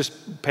this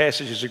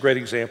passage is a great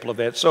example of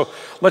that. So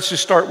let's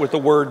just start with the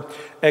word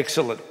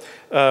excellent.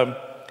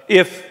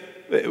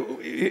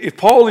 If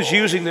Paul is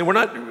using, and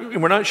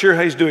we're not sure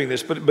how he's doing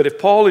this, but if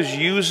Paul is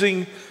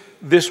using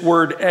this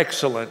word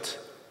excellent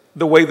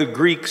the way the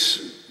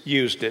Greeks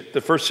used it, the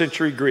first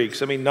century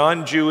Greeks, I mean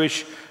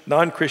non-Jewish,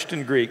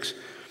 non-Christian Greeks,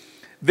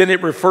 then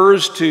it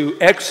refers to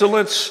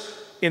excellence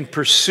in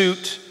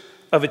pursuit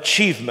of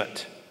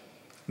achievement,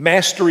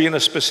 mastery in a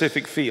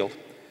specific field.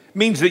 It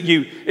means that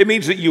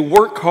you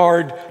work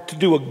hard to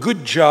do a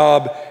good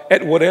job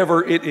at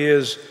whatever it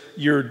is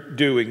you're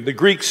doing. The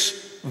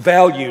Greeks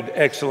valued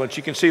excellence.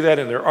 You can see that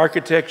in their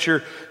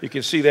architecture. You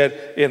can see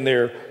that in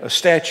their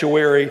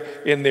statuary,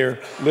 in their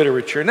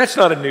literature. And that's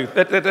not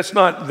that's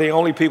not the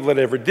only people that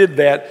ever did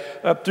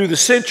that. Through the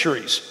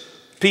centuries,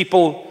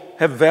 people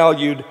have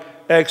valued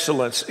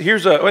excellence. I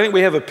think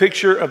we have a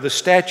picture of the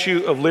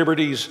Statue of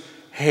Liberty's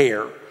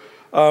hair.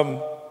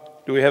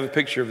 Do we have a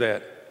picture of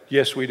that?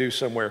 Yes, we do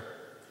somewhere.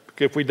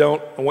 If we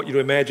don't, I want you to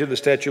imagine the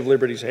Statue of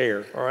Liberty's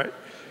hair, all right?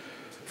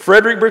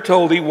 Frederick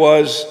Bertoldi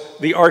was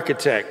the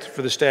architect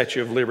for the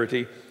Statue of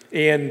Liberty.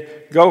 And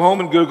go home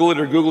and Google it,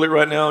 or Google it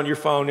right now on your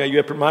phone. Now, you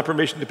have my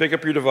permission to pick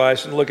up your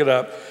device and look it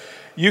up.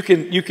 You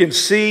can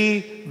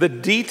see the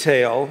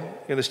detail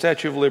in the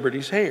Statue of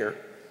Liberty's hair.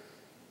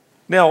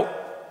 Now,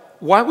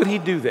 why would he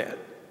do that?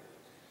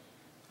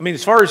 I mean,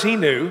 as far as he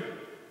knew,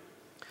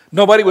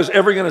 nobody was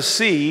ever going to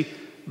see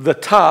the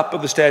top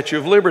of the Statue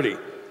of Liberty.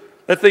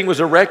 That thing was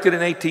erected in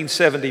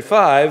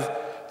 1875.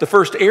 The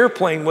first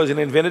airplane wasn't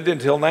invented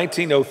until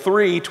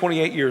 1903,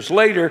 28 years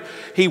later.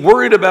 He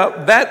worried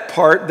about that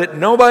part that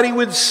nobody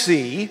would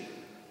see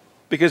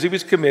because he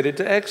was committed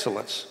to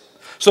excellence.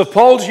 So if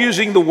Paul's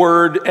using the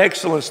word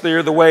excellence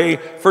there the way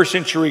first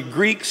century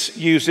Greeks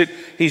use it,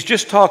 he's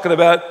just talking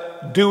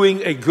about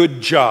doing a good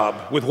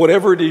job with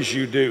whatever it is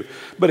you do.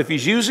 But if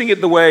he's using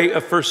it the way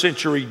a first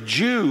century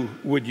Jew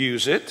would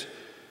use it,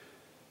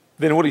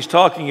 then what he's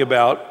talking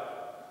about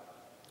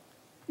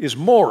is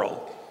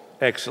moral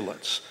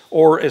excellence,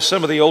 or as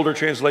some of the older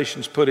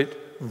translations put it,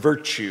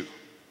 virtue.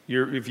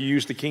 If you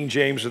use the King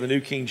James or the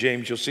New King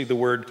James, you'll see the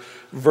word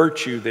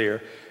virtue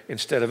there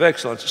instead of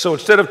excellence. So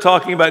instead of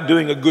talking about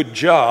doing a good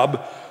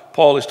job,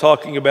 Paul is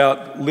talking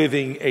about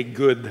living a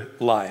good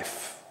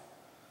life.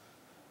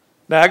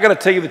 Now, I got to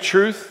tell you the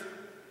truth.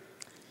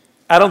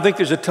 I don't think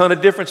there's a ton of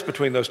difference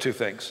between those two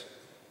things.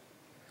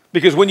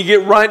 Because when you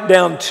get right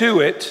down to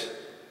it,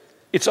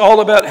 it's all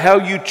about how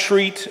you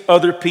treat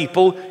other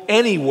people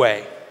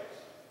anyway.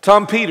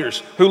 Tom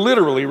Peters, who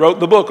literally wrote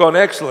the book on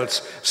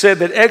excellence, said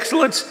that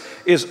excellence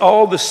is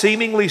all the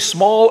seemingly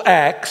small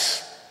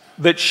acts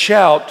that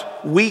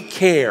shout, "We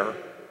care,"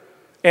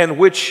 and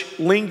which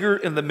linger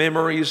in the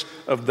memories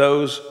of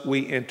those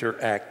we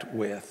interact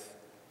with.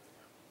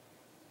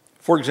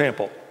 For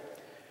example,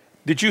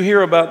 did you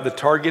hear about the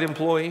Target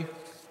employee?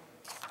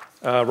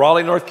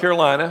 Raleigh, North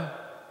Carolina.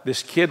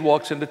 This kid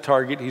walks into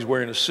Target. He's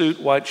wearing a suit,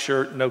 white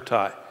shirt, no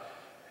tie.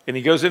 And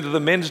he goes into the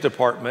men's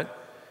department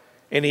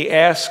and he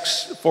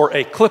asks for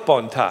a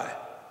clip-on tie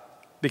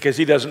because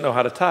he doesn't know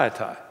how to tie a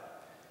tie.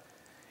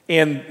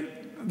 And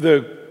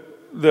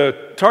the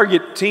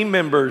Target team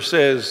member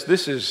says,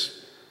 "This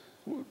is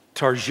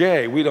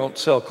Target. We don't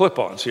sell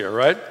clip-ons here,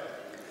 right?"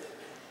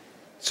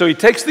 So he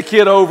takes the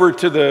kid over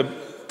to the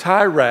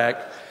tie rack,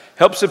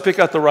 helps him pick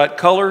out the right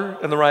color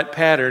and the right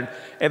pattern,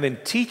 and then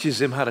teaches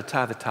him how to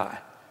tie the tie.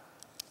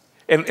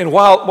 And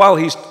while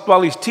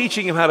he's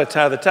teaching him how to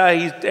tie the tie,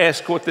 he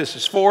asks what this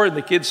is for, and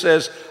the kid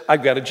says,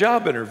 "I've got a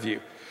job interview."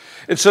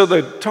 And so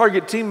the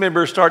Target team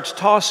member starts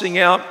tossing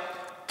out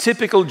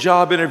typical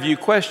job interview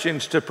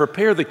questions to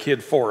prepare the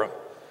kid for him.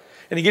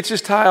 And he gets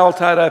his tie all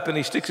tied up, and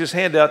he sticks his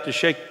hand out to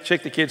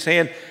shake the kid's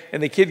hand,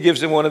 and the kid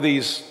gives him one of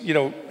these,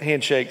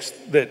 handshakes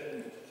that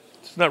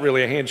it's not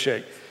really a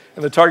handshake.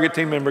 And the Target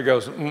team member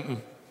goes,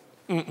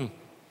 "Give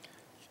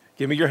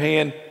me your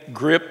hand,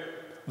 grip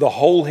the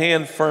whole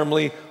hand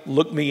firmly,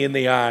 look me in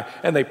the eye."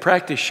 And they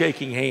practice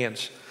shaking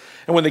hands.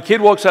 And when the kid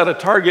walks out of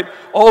Target,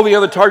 all the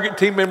other Target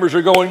team members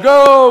are going,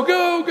 "Go,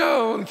 go,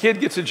 go." And the kid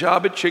gets a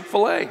job at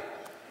Chick-fil-A.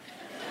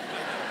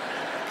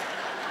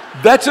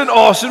 That's an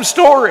awesome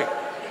story.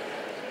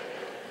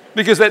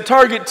 Because that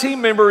Target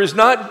team member is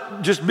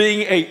not just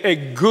being a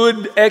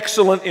good,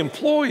 excellent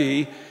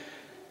employee.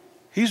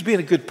 He's being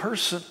a good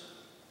person.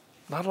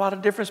 Not a lot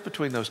of difference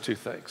between those two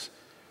things.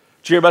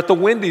 Did you hear about the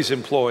Wendy's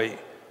employee?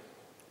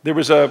 There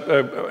was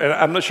and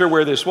I'm not sure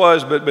where this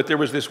was, but there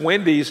was this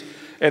Wendy's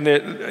and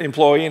the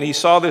employee, and he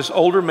saw this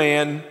older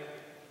man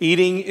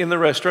eating in the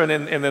restaurant,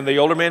 and then the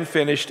older man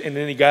finished, and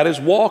then he got his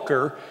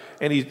walker,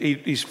 and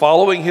he's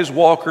following his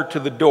walker to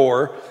the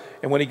door,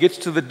 and when he gets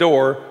to the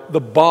door,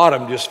 the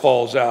bottom just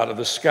falls out of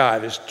the sky,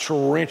 this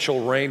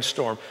torrential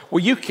rainstorm.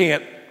 Well, you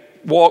can't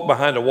walk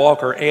behind a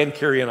walker and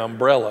carry an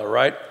umbrella,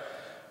 right?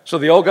 So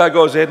the old guy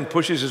goes ahead and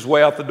pushes his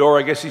way out the door.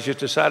 I guess he's just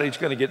decided he's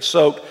going to get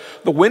soaked.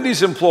 The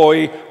Wendy's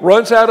employee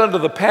runs out onto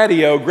the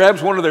patio,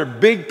 grabs one of their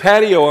big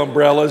patio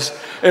umbrellas,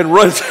 and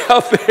runs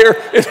out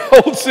there and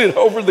holds it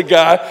over the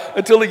guy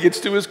until he gets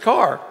to his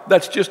car.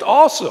 That's just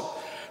awesome.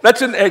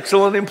 That's an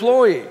excellent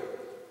employee.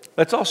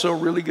 That's also a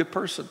really good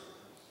person.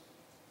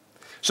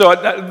 So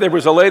there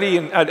was a lady,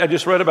 and I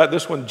just read about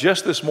this one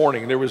just this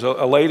morning. There was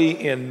a lady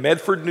in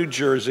Medford, New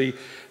Jersey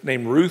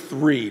named Ruth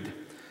Reed.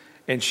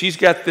 And she's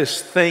got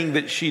this thing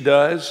that she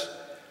does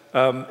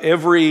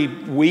every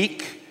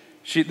week.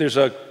 There's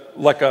a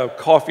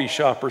coffee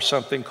shop or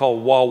something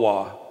called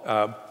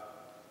Wawa.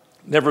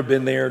 Never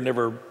been there,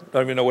 don't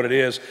even know what it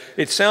is.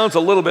 It sounds a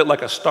little bit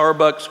like a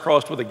Starbucks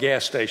crossed with a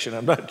gas station.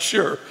 I'm not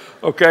sure,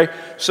 okay?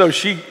 So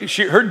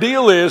her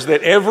deal is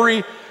that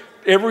every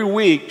every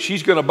week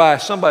she's going to buy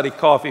somebody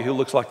coffee who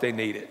looks like they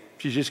need it.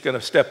 She's just going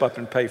to step up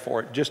and pay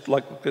for it, just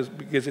like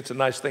because it's a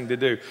nice thing to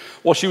do.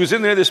 Well, she was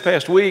in there this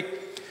past week,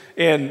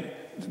 and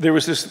there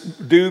was this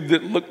dude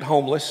that looked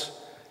homeless,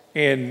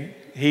 and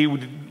he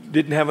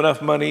didn't have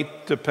enough money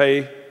to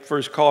pay for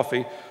his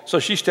coffee. So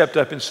she stepped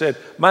up and said,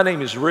 "My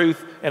name is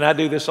Ruth, and I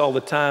do this all the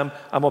time.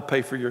 I'm going to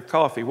pay for your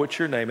coffee. What's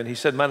your name?" And he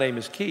said, "My name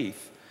is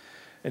Keith."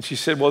 And she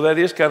said, "Well, that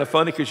is kind of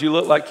funny because you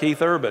look like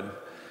Keith Urban."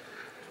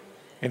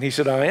 And he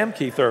said, "I am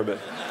Keith Urban."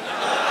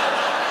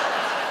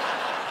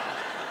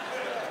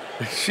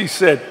 She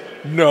said,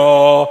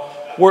 "No,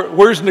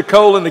 where's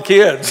Nicole and the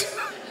kids?"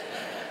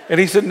 And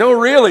he said, "No,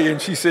 really?"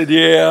 And she said,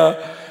 "Yeah."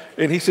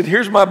 And he said,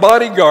 "Here's my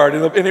bodyguard."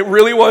 And it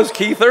really was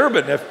Keith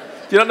Urban. If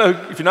you're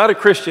not a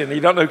Christian, you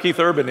don't know who Keith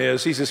Urban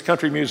is, he's this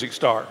country music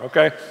star,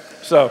 okay?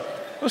 So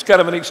it was kind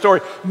of a neat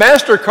story.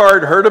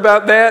 MasterCard heard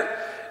about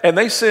that, and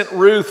they sent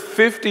Ruth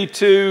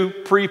 52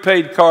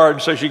 prepaid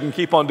cards so she can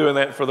keep on doing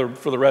that for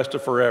the rest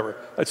of forever.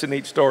 That's a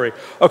neat story.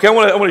 Okay, I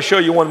want to show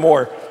you one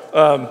more.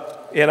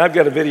 And I've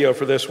got a video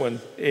for this one.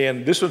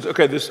 And this one's,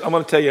 okay, I'm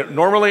going to tell you,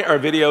 normally our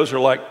videos are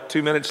like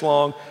 2 minutes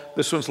long.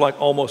 This one's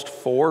like almost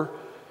 4,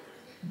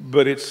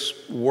 but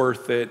it's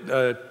worth it.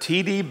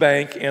 TD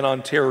Bank in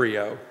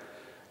Ontario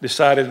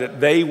decided that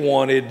they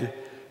wanted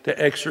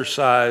to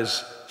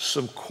exercise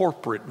some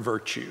corporate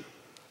virtue,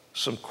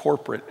 some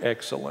corporate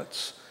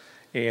excellence.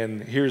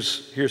 And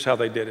here's how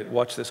they did it.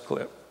 Watch this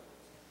clip.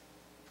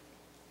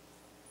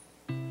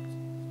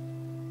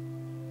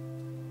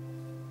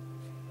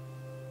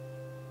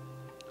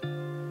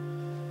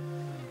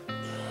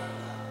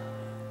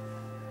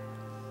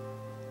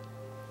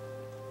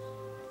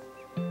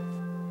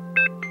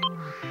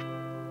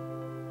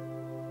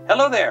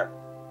 Hello there.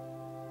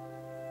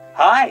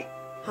 Hi.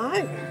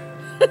 Hi.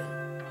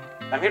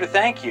 I'm here to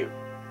thank you.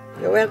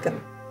 You're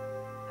welcome.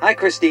 Hi,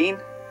 Christine.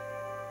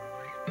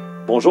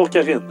 Bonjour,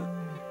 Karine.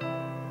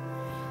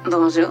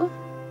 Bonjour.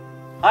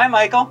 Hi,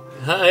 Michael.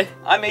 Hi.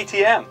 I'm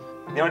ATM.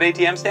 You know what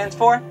ATM stands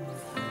for?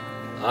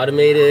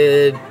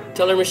 Automated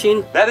teller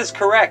machine? That is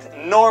correct,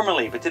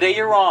 normally, but today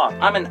you're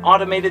wrong. I'm an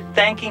automated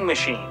thanking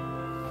machine.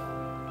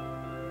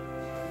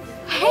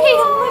 Hey,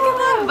 look at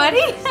that,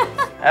 buddy.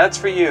 That's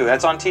for you.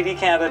 That's on TD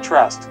Canada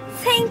Trust.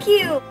 Thank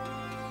you.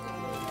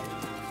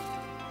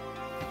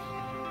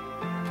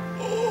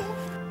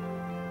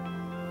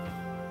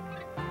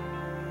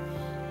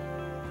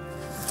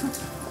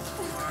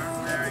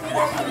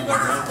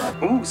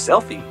 Ooh,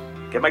 selfie.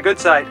 Get my good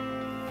side.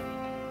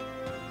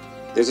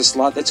 There's a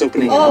slot that's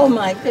opening Oh up.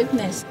 my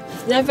goodness.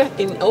 Never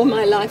in all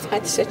my life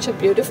had such a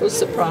beautiful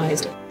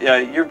surprise. Yeah,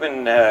 you've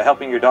been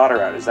helping your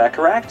daughter out, is that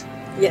correct?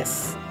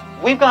 Yes.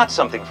 We've got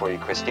something for you,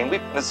 Christine.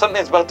 There's something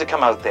that's about to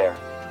come out there.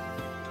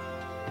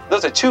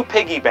 Those are 2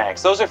 piggy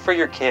banks. Those are for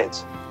your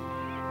kids.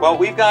 Well,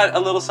 we've got a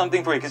little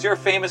something for you because you're a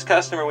famous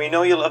customer. We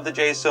know you love the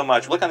Jays so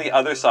much. Look on the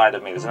other side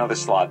of me. There's another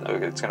slot.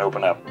 Okay, it's going to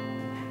open up.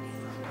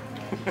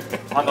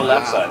 On the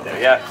left side there.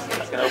 Yeah,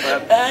 it's going to open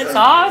up. That's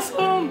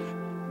awesome.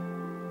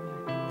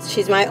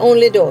 She's my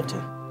only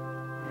daughter.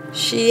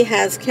 She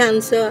has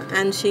cancer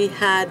and she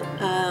had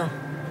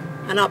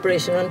an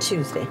operation on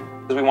Tuesday.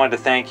 We wanted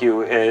to thank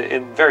you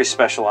in a very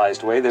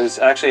specialized way. There's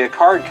actually a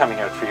card coming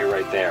out for you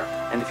right there.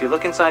 And if you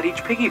look inside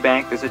each piggy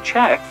bank, there's a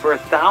check for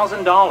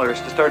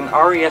 $1,000 to start an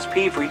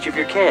RESP for each of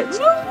your kids.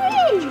 No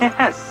way!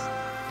 Yes.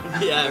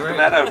 Yeah, right.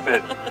 That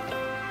outfit.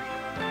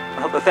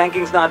 Well, the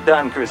thanking's not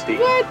done, Christy.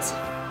 What?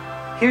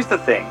 Here's the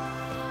thing.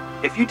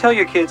 If you tell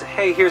your kids,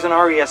 hey, here's an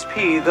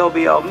RESP, they'll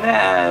be all,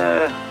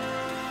 nah.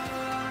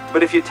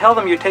 But if you tell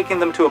them you're taking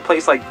them to a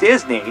place like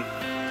Disney,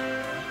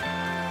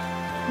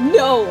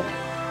 No.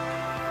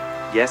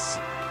 yes,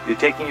 you're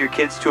taking your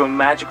kids to a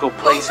magical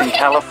place in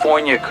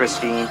California,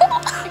 Christine.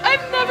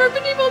 I've never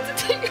been able to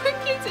take my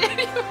kids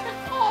anywhere.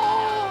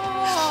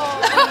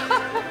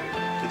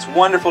 It's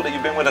wonderful that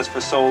you've been with us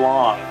for so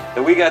long.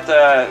 That we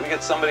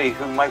got somebody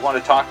who might want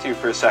to talk to you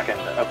for a second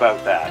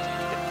about that.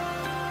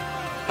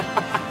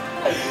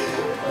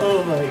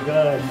 Oh my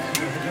God.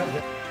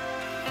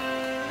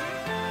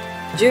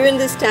 During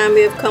this time,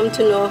 we have come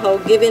to know how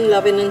giving,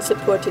 loving, and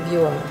supportive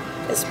you are,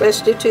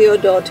 especially to your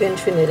daughter in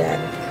Trinidad.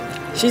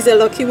 She's a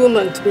lucky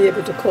woman to be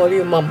able to call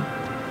you Mom.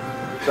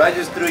 So I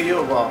just threw you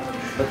a ball,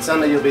 but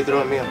Sunday you'll be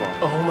throwing me a ball.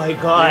 Oh my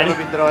God. You'll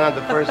be throwing out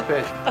the first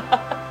pitch.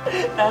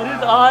 That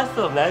is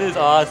awesome. That is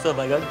awesome.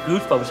 I got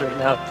goosebumps right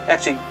now.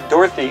 Actually,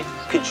 Dorothy,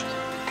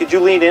 could you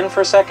lean in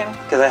for a second?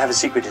 Because I have a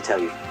secret to tell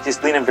you.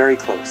 Just lean in very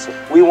close.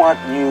 We want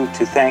you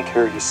to thank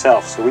her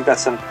yourself. So we've got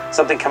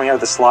something coming out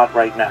of the slot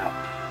right now.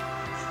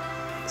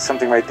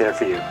 Something right there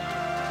for you.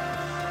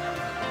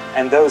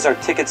 And those are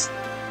tickets.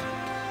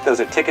 Those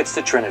are tickets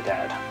to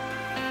Trinidad.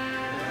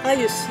 Are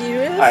you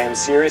serious? I am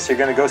serious. You're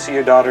going to go see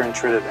your daughter in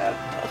Trinidad.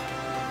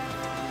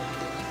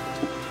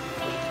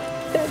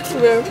 Thank you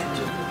very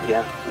much.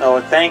 Yeah. Oh,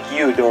 and thank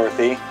you,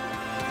 Dorothy.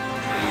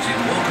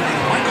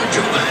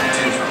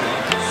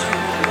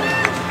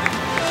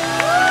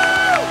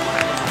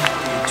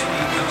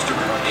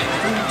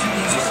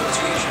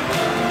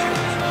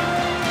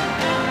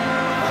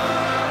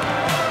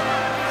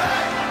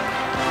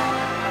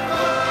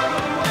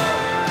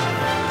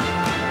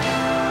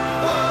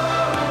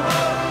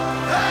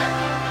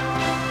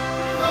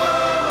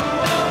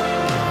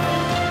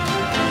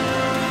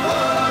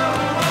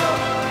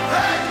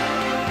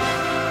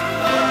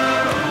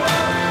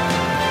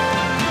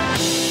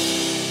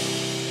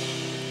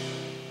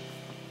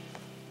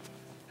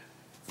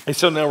 And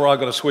so now we're all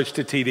going to switch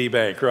to TD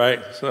Bank, right?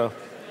 So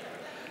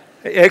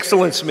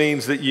excellence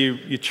means that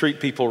you treat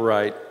people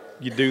right.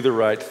 You do the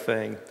right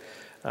thing.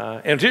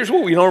 And here's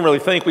what we normally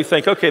think. We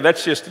think, okay,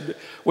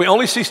 we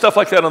only see stuff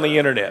like that on the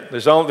internet.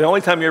 The only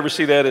time you ever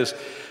see that is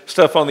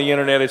stuff on the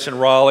internet. It's in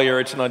Raleigh,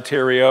 or it's in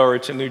Ontario, or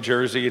it's in New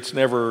Jersey. It's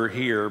never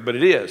here, but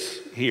it is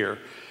here.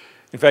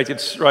 In fact,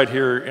 it's right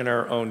here in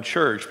our own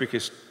church,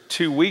 because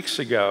 2 weeks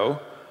ago,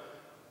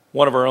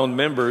 one of our own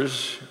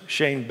members,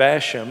 Shane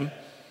Basham,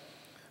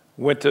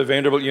 went to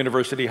Vanderbilt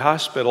University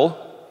Hospital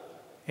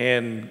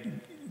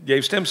and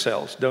gave stem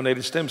cells,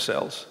 donated stem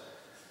cells,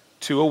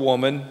 to a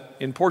woman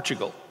in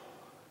Portugal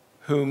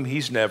whom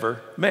he's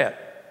never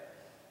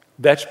met.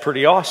 That's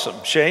pretty awesome.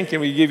 Shane, can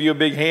we give you a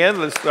big hand?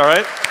 All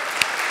right.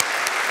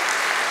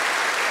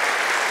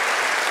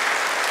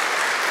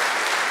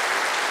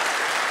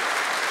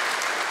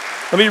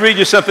 Let me read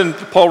you something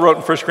Paul wrote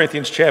in 1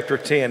 Corinthians chapter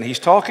 10. He's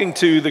talking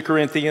to the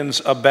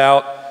Corinthians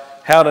about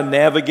how to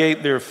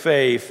navigate their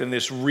faith in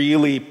this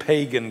really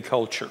pagan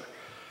culture.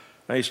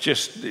 We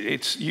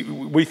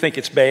think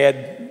it's bad.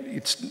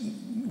 It's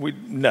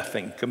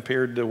nothing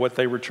compared to what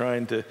they were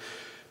trying to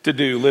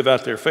do, live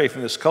out their faith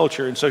in this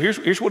culture. And so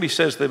here's what he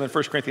says to them in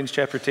 1 Corinthians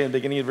chapter 10,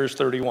 beginning in verse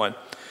 31.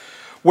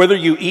 Whether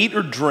you eat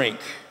or drink,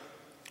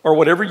 or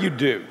whatever you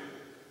do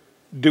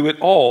it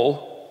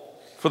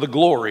all for the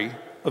glory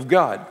of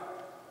God.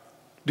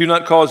 Do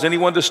not cause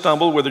anyone to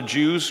stumble, whether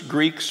Jews,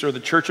 Greeks, or the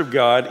church of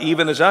God,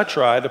 even as I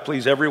try to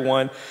please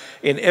everyone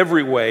in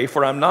every way,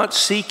 for I'm not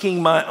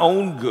seeking my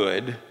own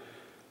good,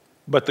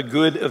 but the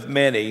good of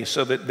many,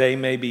 so that they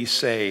may be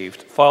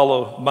saved.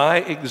 Follow my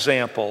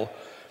example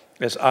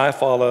as I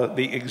follow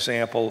the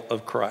example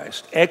of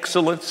Christ.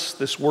 Excellence,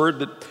 this word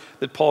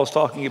that Paul is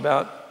talking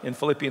about in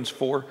Philippians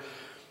 4,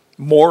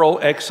 moral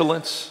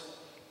excellence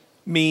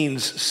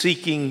means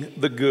seeking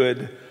the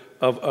good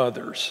of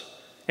others.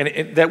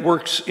 And that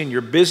works in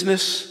your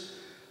business,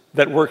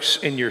 that works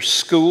in your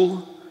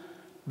school,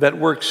 that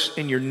works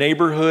in your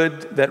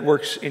neighborhood, that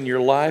works in your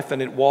life, and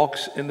it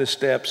walks in the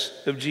steps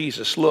of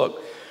Jesus.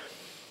 Look,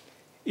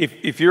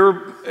 if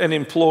you're an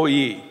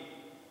employee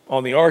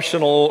on the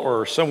Arsenal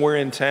or somewhere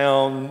in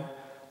town,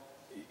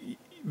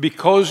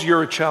 because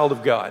you're a child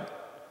of God,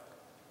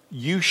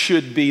 you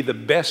should be the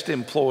best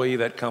employee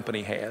that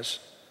company has.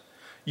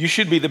 You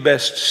should be the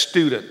best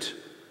student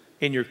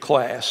in your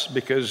class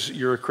because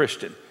you're a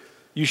Christian.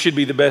 You should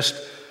be the best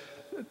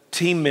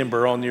team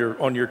member on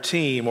your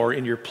team, or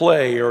in your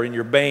play, or in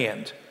your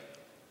band.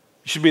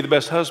 You should be the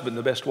best husband,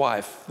 the best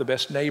wife, the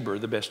best neighbor,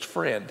 the best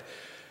friend,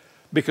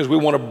 because we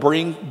want to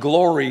bring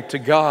glory to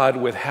God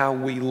with how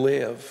we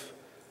live.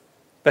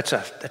 That's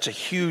a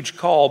huge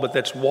call, but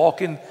that's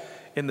walking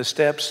in the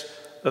steps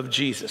of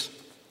Jesus.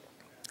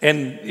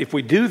 And if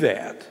we do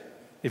that,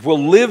 if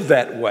we'll live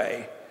that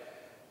way,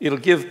 it'll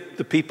give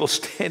the people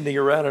standing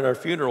around at our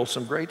funeral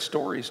some great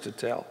stories to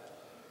tell.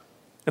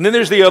 And then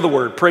there's the other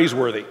word,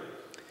 praiseworthy.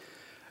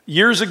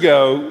 Years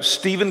ago,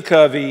 Stephen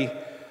Covey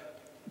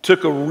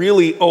took a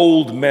really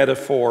old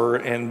metaphor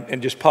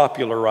and just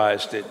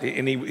popularized it.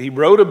 And he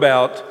wrote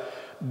about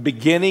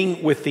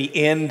beginning with the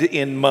end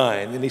in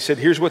mind. And he said,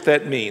 here's what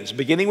that means.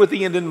 Beginning with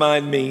the end in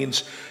mind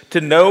means to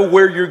know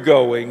where you're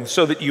going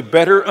so that you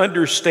better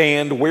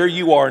understand where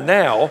you are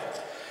now,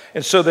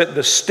 and so that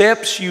the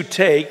steps you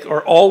take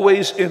are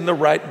always in the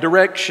right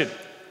direction.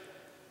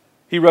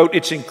 He wrote,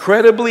 it's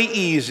incredibly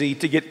easy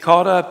to get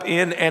caught up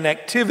in an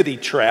activity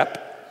trap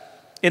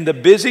in the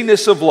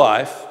busyness of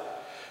life,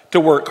 to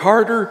work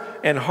harder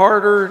and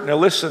harder, now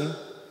listen,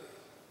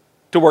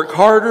 to work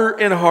harder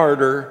and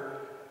harder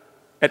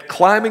at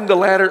climbing the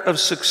ladder of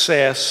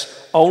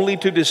success, only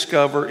to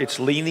discover it's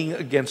leaning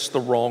against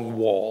the wrong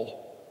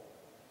wall.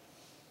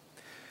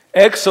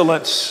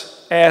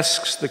 Excellence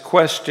asks the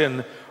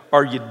question,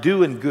 are you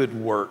doing good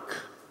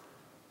work?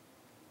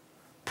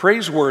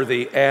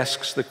 Praiseworthy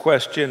asks the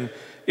question,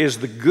 is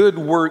the good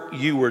work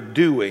you are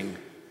doing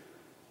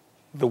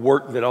the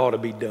work that ought to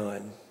be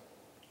done?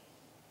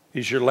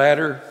 Is your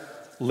ladder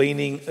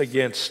leaning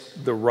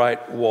against the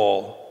right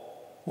wall?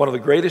 One of the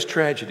greatest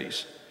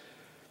tragedies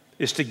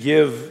is to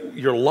give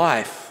your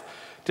life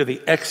to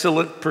the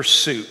excellent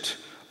pursuit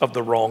of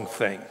the wrong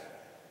thing,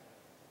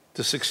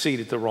 to succeed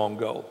at the wrong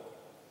goal.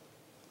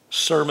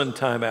 Sermon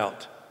time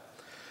out.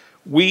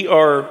 We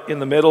are in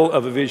the middle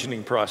of a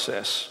visioning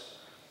process,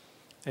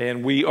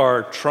 and we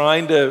are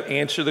trying to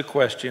answer the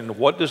question,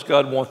 what does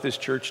God want this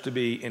church to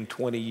be in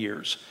 20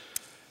 years?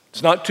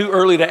 It's not too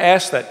early to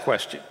ask that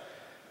question,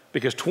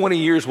 because 20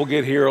 years will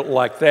get here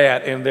like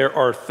that, and there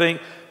are things.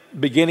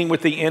 Beginning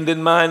with the end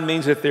in mind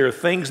means that there are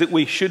things that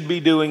we should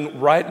be doing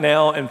right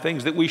now and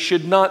things that we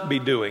should not be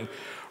doing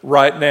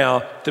right now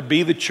to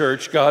be the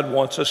church God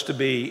wants us to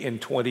be in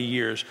 20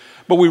 years.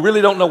 But we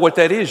really don't know what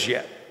that is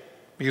yet,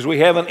 because we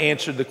haven't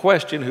answered the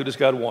question, who does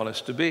God want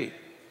us to be?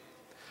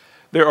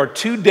 There are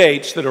 2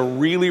 dates that are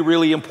really,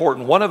 really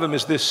important. One of them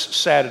is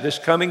this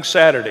coming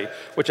Saturday,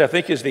 which I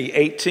think is the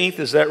 18th.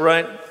 Is that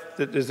right?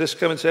 Is this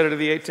coming Saturday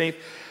the 18th?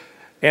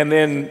 And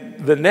then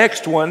the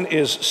next one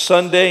is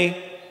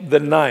Sunday the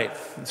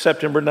 9th,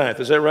 September 9th.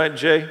 Is that right,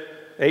 Jay?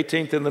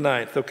 18th and the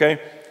 9th,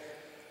 okay?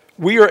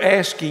 We are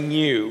asking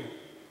you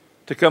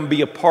to come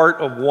be a part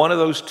of one of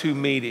those two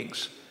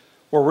meetings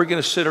where we're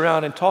going to sit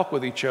around and talk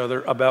with each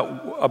other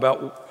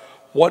about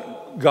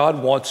what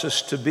God wants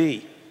us to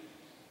be.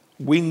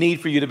 We need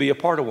for you to be a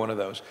part of one of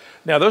those.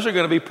 Now, those are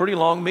going to be pretty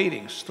long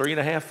meetings,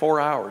 3.5, 4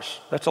 hours.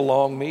 That's a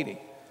long meeting.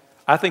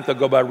 I think they'll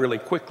go by really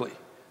quickly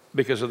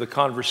because of the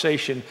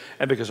conversation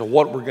and because of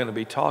what we're going to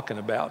be talking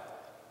about.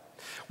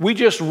 We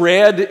just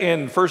read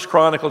in 1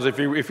 Chronicles, if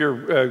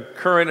you're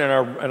current,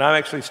 and I'm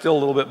actually still a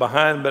little bit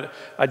behind, but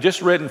I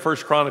just read in 1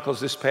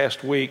 Chronicles this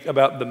past week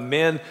about the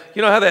men.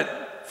 You know how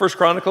that 1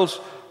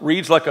 Chronicles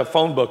reads like a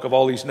phone book of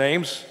all these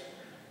names?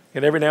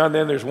 And every now and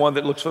then there's one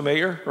that looks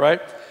familiar,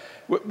 right?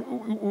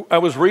 I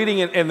was reading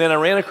it, and then I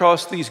ran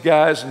across these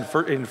guys in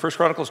 1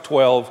 Chronicles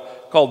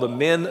 12 called the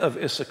men of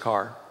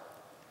Issachar,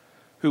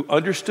 who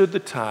understood the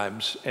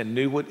times and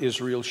knew what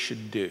Israel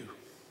should do.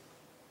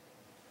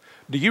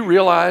 Do you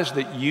realize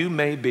that you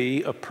may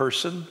be a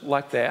person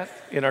like that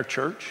in our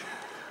church?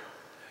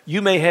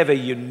 You may have a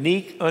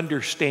unique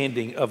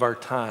understanding of our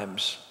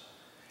times,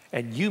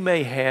 and you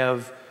may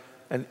have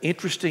an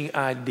interesting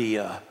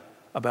idea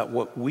about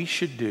what we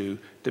should do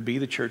to be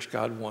the church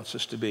God wants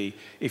us to be.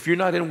 If you're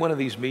not in one of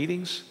these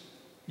meetings,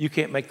 you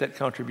can't make that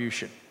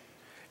contribution.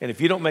 And if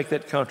you don't make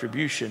that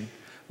contribution,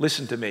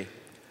 listen to me,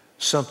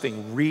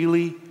 something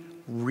really,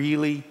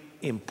 really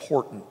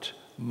important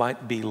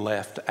might be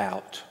left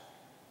out.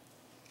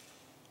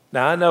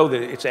 Now, I know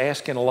that it's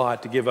asking a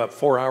lot to give up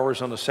 4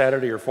 hours on a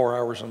Saturday or 4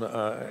 hours on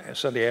a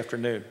Sunday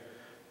afternoon.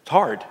 It's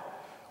hard.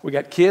 We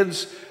got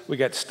kids, we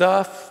got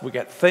stuff, we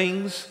got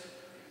things.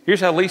 Here's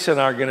how Lisa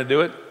and I are going to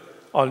do it.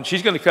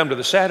 She's going to come to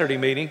the Saturday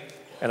meeting,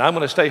 and I'm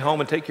going to stay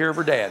home and take care of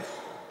her dad.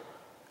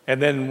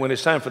 And then when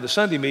it's time for the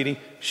Sunday meeting,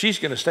 she's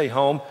going to stay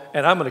home,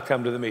 and I'm going to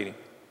come to the meeting.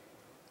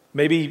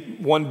 Maybe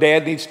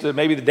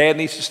the dad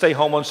needs to stay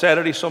home on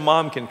Saturday so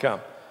mom can come.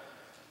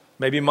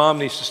 Maybe mom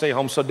needs to stay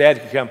home so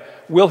dad can come.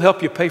 We'll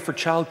help you pay for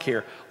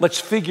childcare. Let's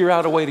figure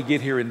out a way to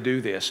get here and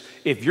do this.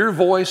 If your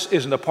voice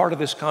isn't a part of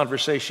this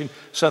conversation,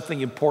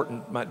 something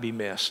important might be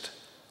missed.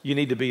 You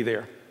need to be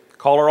there.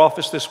 Call our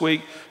office this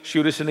week,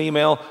 shoot us an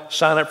email,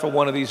 sign up for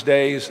one of these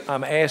days.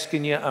 I'm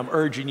asking you, I'm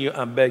urging you,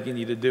 I'm begging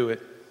you to do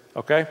it.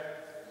 Okay?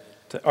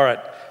 All right.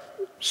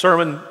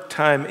 Sermon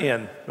time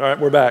in. All right,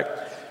 we're back.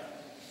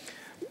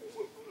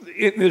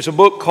 There's a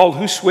book called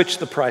Who Switched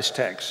the Price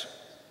Tags?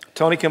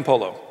 Tony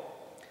Campolo.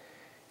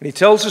 And he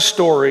tells a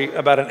story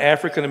about an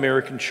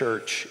African-American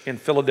church in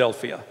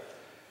Philadelphia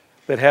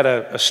that had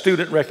a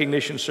student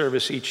recognition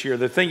service each year.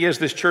 The thing is,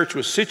 this church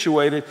was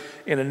situated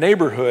in a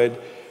neighborhood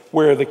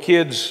where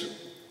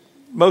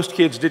most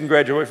kids didn't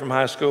graduate from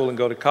high school and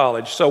go to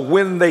college. So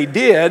when they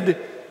did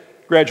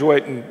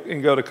graduate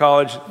and go to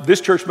college,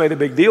 this church made a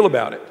big deal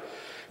about it.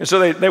 And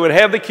so they would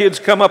have the kids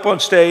come up on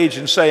stage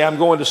and say, I'm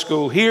going to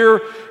school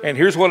here, and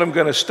here's what I'm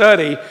going to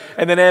study.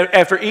 And then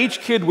after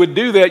each kid would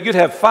do that, you'd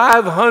have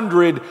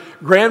 500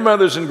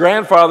 grandmothers and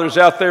grandfathers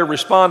out there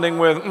responding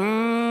with,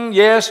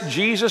 yes,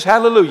 Jesus,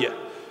 hallelujah.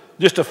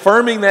 Just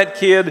affirming that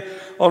kid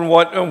on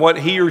what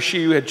he or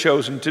she had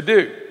chosen to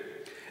do.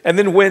 And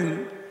then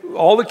when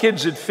all the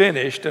kids had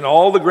finished and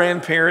all the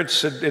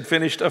grandparents had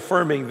finished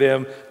affirming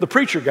them, the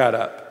preacher got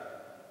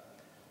up.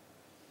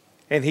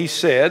 And he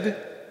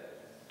said,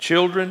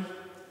 children,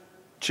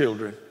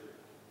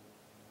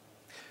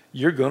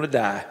 you're going to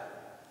die.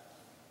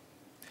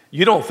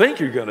 You don't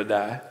think you're going to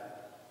die,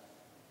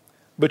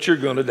 but you're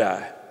going to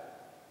die.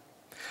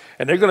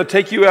 And they're going to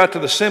take you out to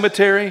the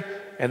cemetery,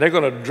 and they're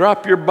going to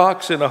drop your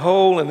box in a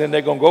hole, and then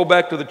they're going to go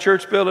back to the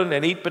church building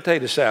and eat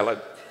potato salad.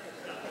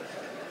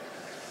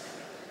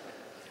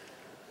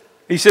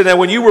 He said, now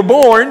when you were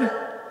born,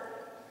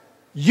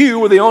 you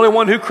were the only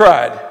one who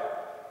cried.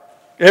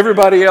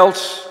 Everybody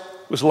else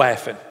was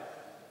laughing.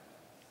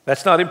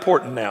 That's not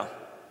important now.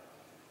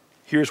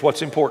 Here's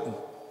what's important.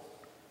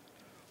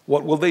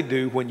 What will they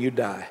do when you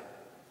die?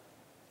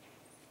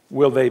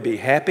 Will they be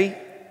happy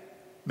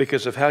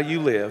because of how you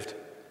lived,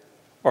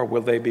 or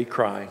will they be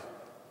crying?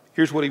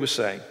 Here's what he was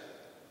saying.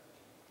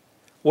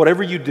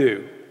 Whatever you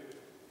do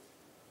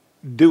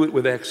it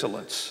with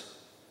excellence.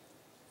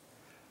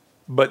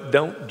 But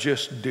don't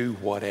just do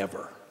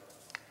whatever.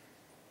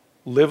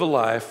 Live a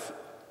life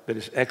that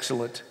is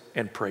excellent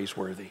and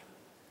praiseworthy.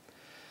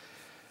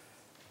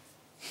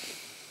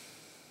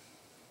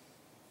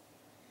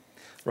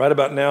 Right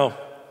about now,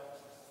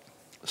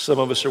 some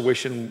of us are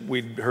wishing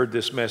we'd heard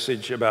this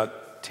message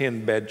about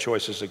 10 bad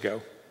choices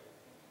ago.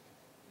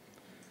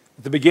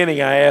 At the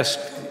beginning, I asked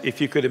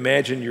if you could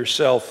imagine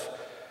yourself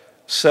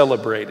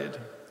celebrated.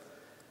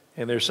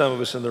 And there's some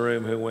of us in the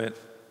room who went,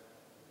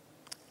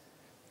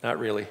 not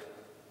really.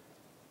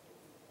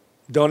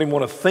 Don't even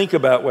want to think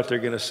about what they're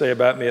going to say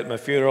about me at my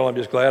funeral. I'm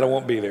just glad I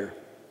won't be there.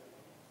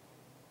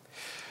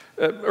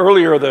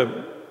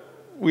 Earlier,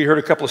 we heard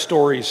a couple of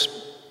stories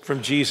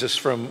from Jesus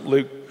from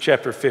Luke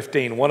chapter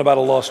 15. One about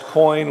a lost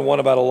coin, one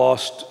about a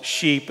lost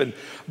sheep. And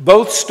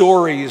both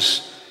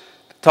stories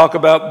talk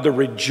about the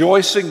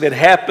rejoicing that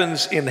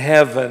happens in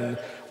heaven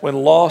when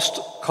lost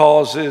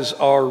causes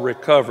are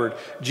recovered.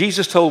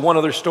 Jesus told one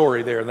other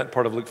story there in that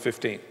part of Luke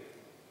 15.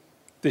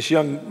 This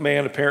young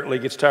man apparently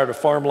gets tired of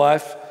farm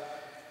life,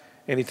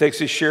 and he takes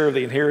his share of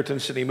the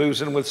inheritance and he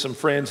moves in with some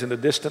friends in a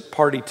distant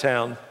party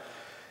town.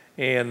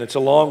 And it's a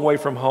long way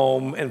from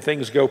home, and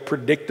things go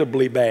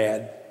predictably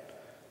bad.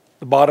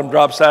 The bottom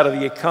drops out of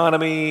the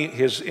economy,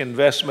 his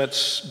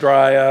investments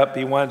dry up,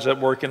 he winds up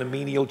working a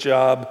menial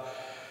job,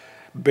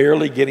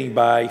 barely getting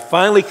by. He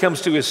finally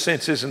comes to his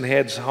senses and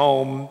heads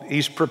home.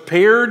 He's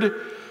prepared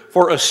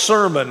for a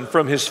sermon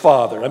from his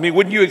father. I mean,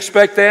 wouldn't you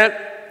expect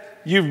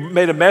that? You've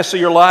made a mess of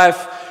your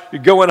life.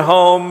 You're going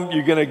home.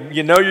 You're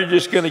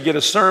just going to get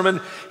a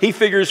sermon. He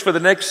figures for the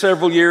next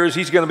several years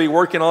he's going to be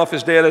working off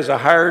his dad as a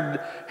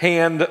hired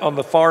hand on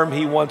the farm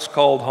he once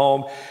called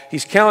home.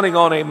 He's counting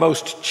on a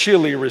most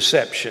chilly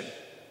reception.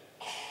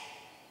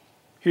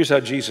 Here's how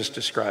Jesus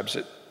describes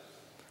it.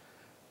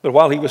 But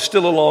while he was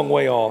still a long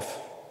way off,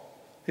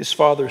 his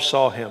father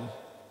saw him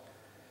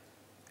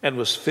and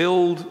was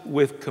filled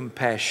with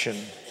compassion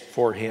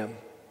for him.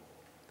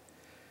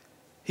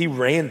 He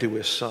ran to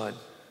his son.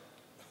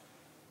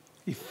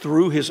 He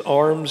threw his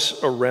arms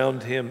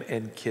around him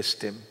and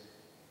kissed him.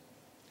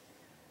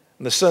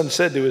 And the son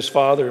said to his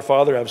father,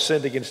 "Father, I've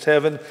sinned against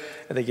heaven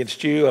and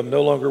against you. I'm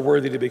no longer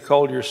worthy to be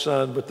called your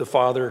son." But the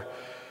father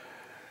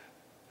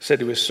said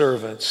to his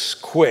servants,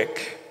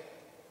 "Quick,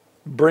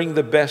 bring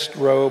the best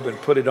robe and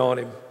put it on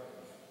him.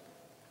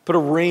 Put a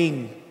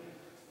ring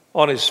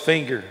on his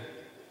finger,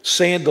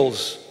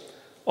 sandals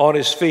on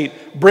his feet.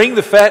 Bring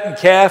the fattened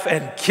calf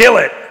and kill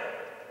it.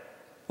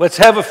 Let's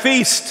have a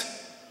feast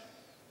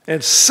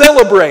and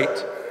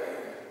celebrate.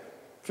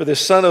 For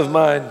this son of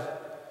mine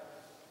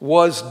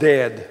was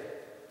dead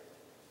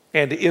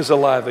and is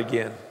alive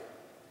again.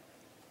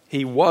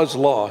 He was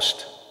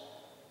lost,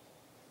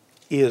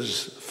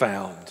 is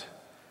found."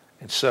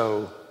 And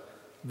so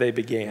they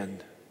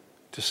began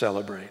to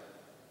celebrate.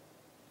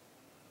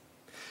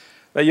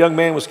 That young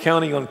man was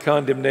counting on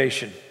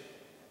condemnation.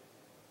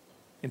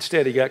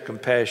 Instead, he got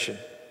compassion.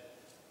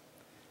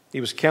 He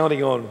was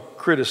counting on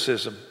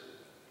criticism.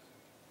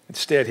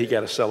 Instead, he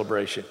got a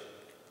celebration.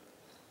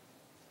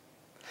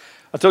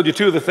 I told you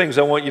two of the things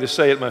I want you to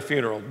say at my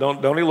funeral.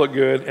 Don't he look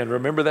good? And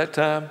remember that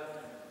time?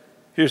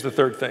 Here's the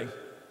third thing.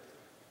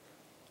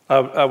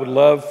 I would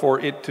love for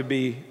it to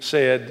be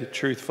said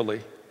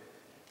truthfully.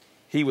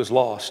 He was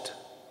lost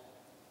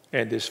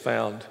and is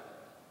found.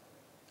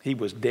 He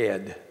was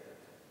dead,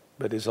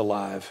 but is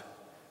alive.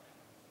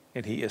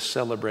 And he is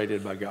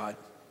celebrated by God.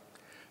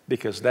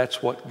 Because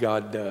that's what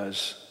God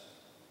does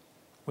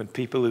when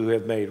people who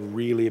have made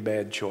really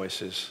bad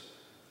choices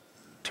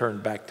turn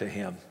back to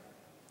him.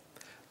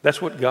 That's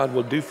what God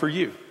will do for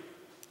you.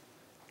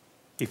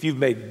 If you've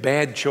made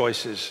bad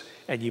choices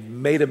and you've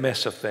made a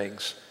mess of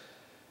things,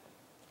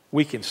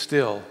 we can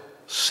still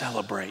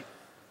celebrate.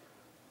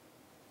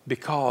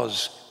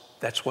 Because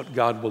that's what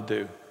God will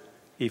do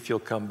if you'll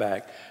come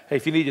back. Hey,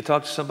 if you need to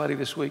talk to somebody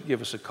this week,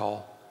 give us a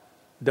call.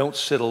 Don't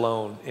sit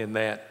alone in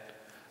that.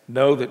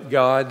 Know that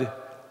God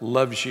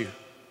loves you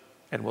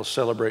and will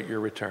celebrate your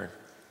return.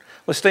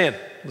 Let's stand.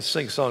 Let's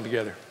sing a song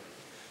together.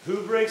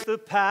 Who breaks the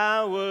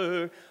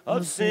power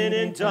of sin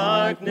and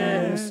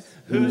darkness,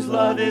 whose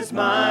love is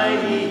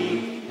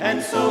mighty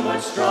and so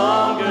much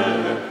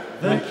stronger,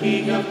 the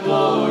King of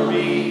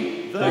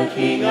glory, the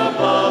King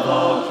above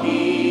all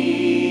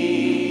kings,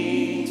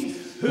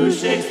 who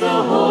shakes the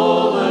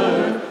whole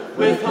earth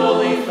with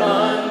holy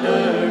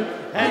thunder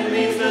and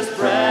leaves us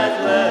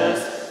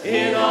breathless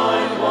in awe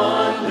and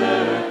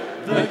wonder,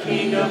 the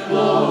King of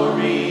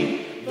glory,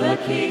 the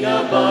King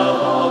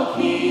above all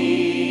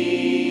kings.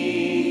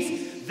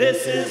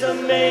 This is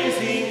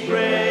amazing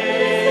grace.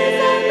 This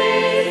is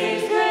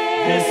amazing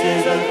grace. This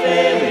is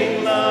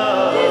unfailing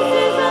love. This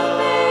is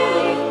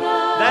unfailing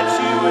love. That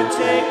you would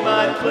take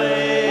my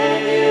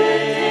place.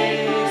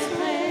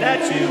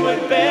 That you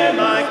would bear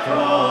my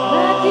cross.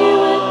 That you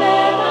would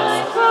bear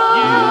my cross.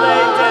 You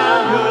laid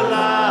down your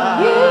life.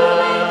 You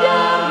laid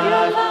down your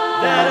life.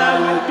 That I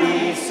would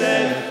be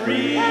set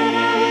free.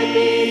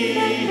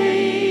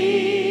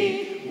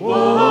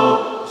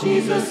 Whoa,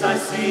 Jesus, I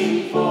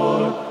sing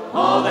for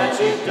all that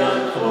you've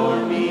done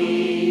for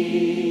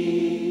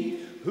me.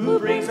 Who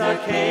brings our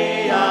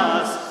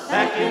chaos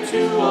back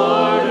into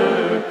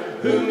order,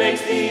 who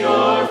makes the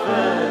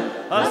orphan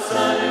a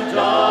son and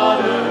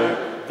daughter,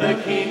 the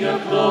King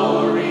of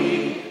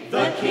glory,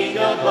 the King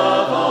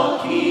above all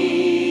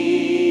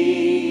kings,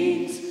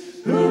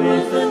 who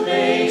rules the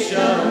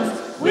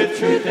nations with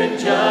truth and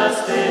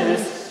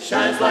justice,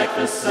 shines like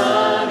the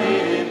sun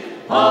in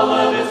all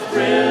of his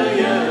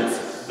brilliance,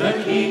 the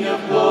King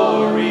of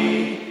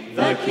glory,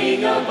 the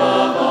King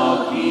above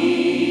all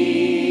kings.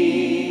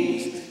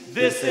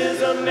 This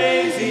is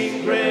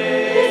amazing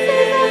grace. This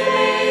is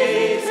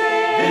amazing grace.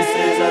 This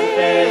is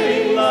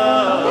unfailing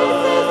love. This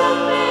is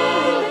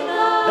unfailing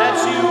love. That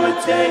you would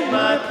take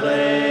my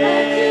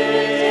place.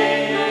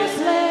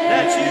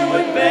 That you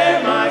would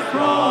bear my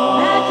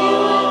cross. That you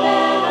would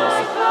bear my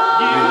cross.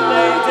 You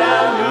laid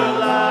down your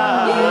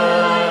life. You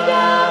laid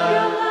down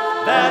your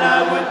life. That I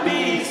would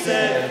be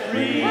set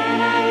free.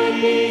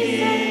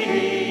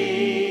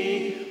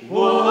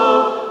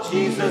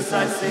 Jesus,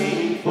 I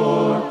sing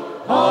for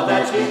all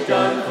that you've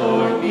done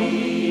for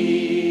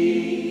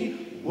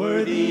me.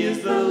 Worthy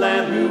is the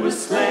Lamb who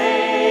was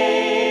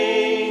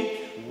slain.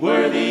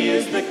 Worthy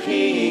is the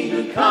King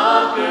who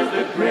conquered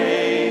the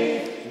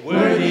grave.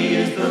 Worthy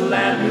is the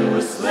Lamb who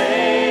was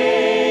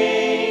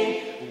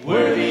slain.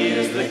 Worthy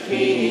is the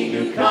King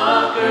who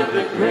conquered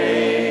the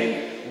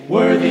grave.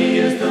 Worthy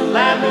is the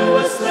Lamb who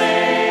was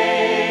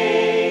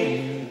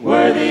slain.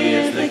 Worthy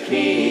is the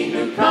King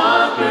who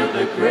conquered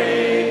the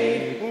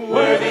grave.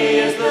 Worthy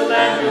is the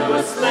Lamb who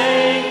was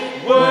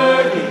slain.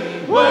 Worthy,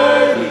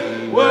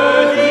 worthy,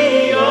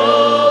 worthy.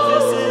 Oh,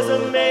 this is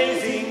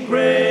amazing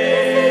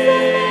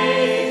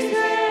grace.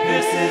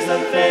 This is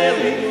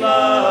unfailing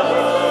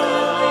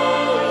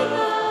love.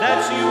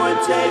 That you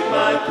would take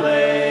my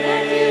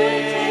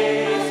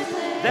place.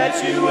 That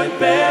you would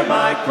bear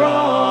my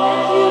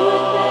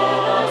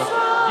cross.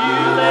 You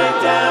laid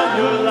down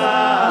your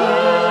life.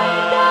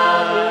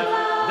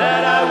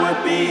 That I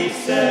would be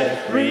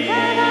set free.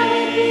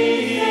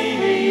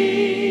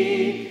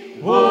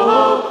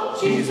 Whoa,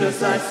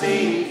 Jesus, I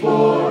sing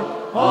for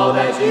all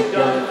that you've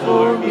done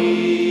for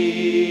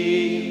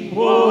me.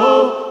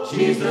 Whoa,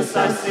 Jesus,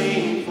 I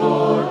sing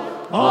for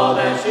all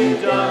that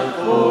you've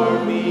done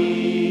for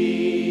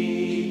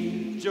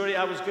me. Jody,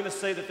 I was going to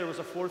say that there was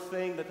a fourth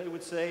thing that they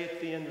would say at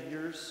the end of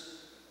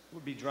yours. It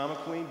would be drama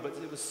queen, but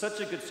it was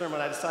such a good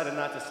sermon, I decided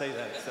not to say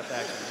that, except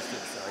actually just did,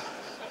 sorry.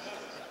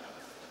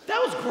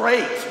 That was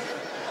great.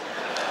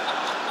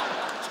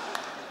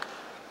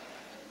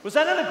 Was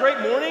that not a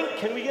great morning?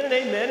 Can we get an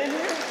amen in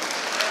here?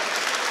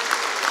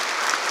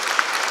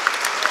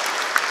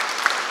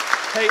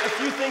 Hey, a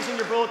few things in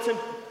your bulletin.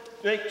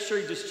 Make sure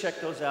you just check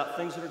those out,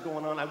 things that are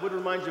going on. I would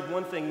remind you of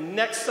one thing.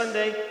 Next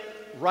Sunday,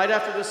 right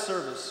after this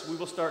service, we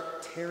will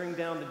start tearing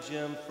down the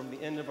gym from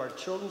the end of our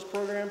children's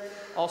program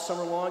all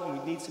summer long, and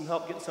we need some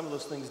help getting some of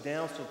those things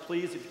down. So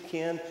please, if you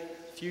can, a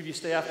few of you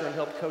stay after and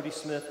help Cody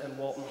Smith and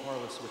Walton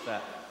Harless with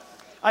that.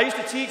 I used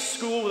to teach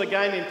school with a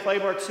guy named Clay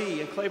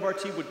Bartee, and Clay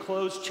Bartee would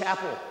close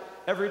chapel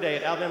every day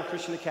at Alabama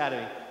Christian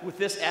Academy with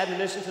this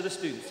admonition to the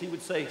students. He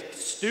would say,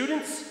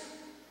 students,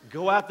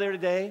 go out there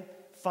today,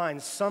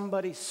 find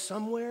somebody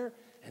somewhere,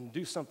 and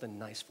do something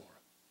nice for them.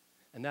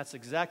 And that's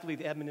exactly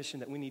the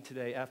admonition that we need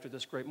today after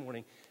this great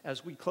morning.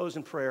 As we close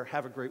in prayer,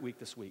 have a great week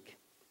this week.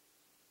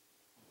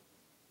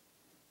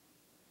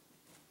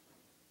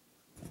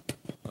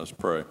 Let's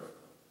pray.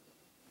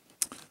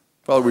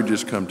 Father, we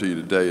just come to you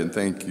today and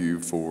thank you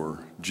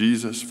for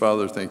Jesus.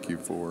 Father, thank you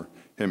for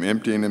him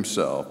emptying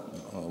himself,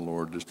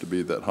 Lord, just to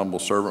be that humble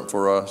servant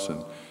for us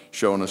and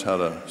showing us how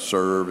to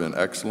serve in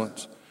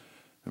excellence.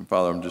 And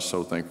Father, I'm just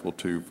so thankful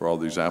too for all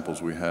the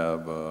examples we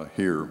have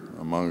here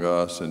among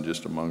us and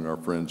just among our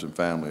friends and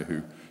family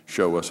who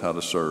show us how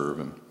to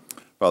serve. And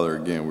Father,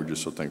 again, we're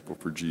just so thankful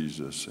for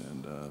Jesus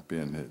and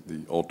being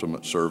the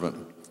ultimate servant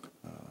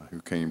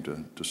who came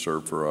to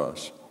serve for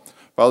us.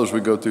 Father, as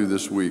we go through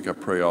this week, I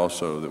pray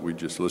also that we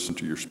just listen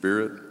to your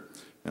Spirit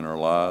in our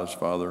lives,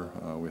 Father.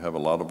 We have a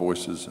lot of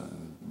voices,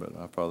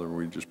 but Father,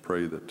 we just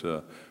pray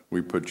that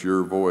we put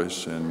your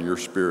voice and your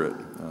Spirit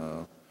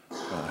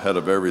ahead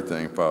of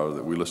everything, Father,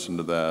 that we listen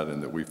to that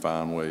and that we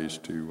find ways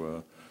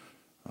to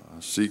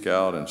seek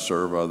out and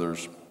serve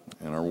others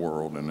in our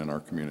world and in our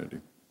community.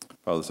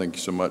 Father, thank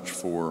you so much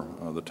for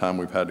the time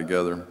we've had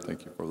together.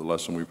 Thank you for the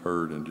lesson we've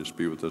heard, and just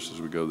be with us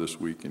as we go this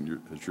week and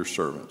as your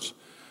servants.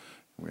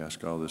 We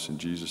ask all this in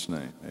Jesus'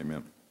 name.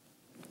 Amen.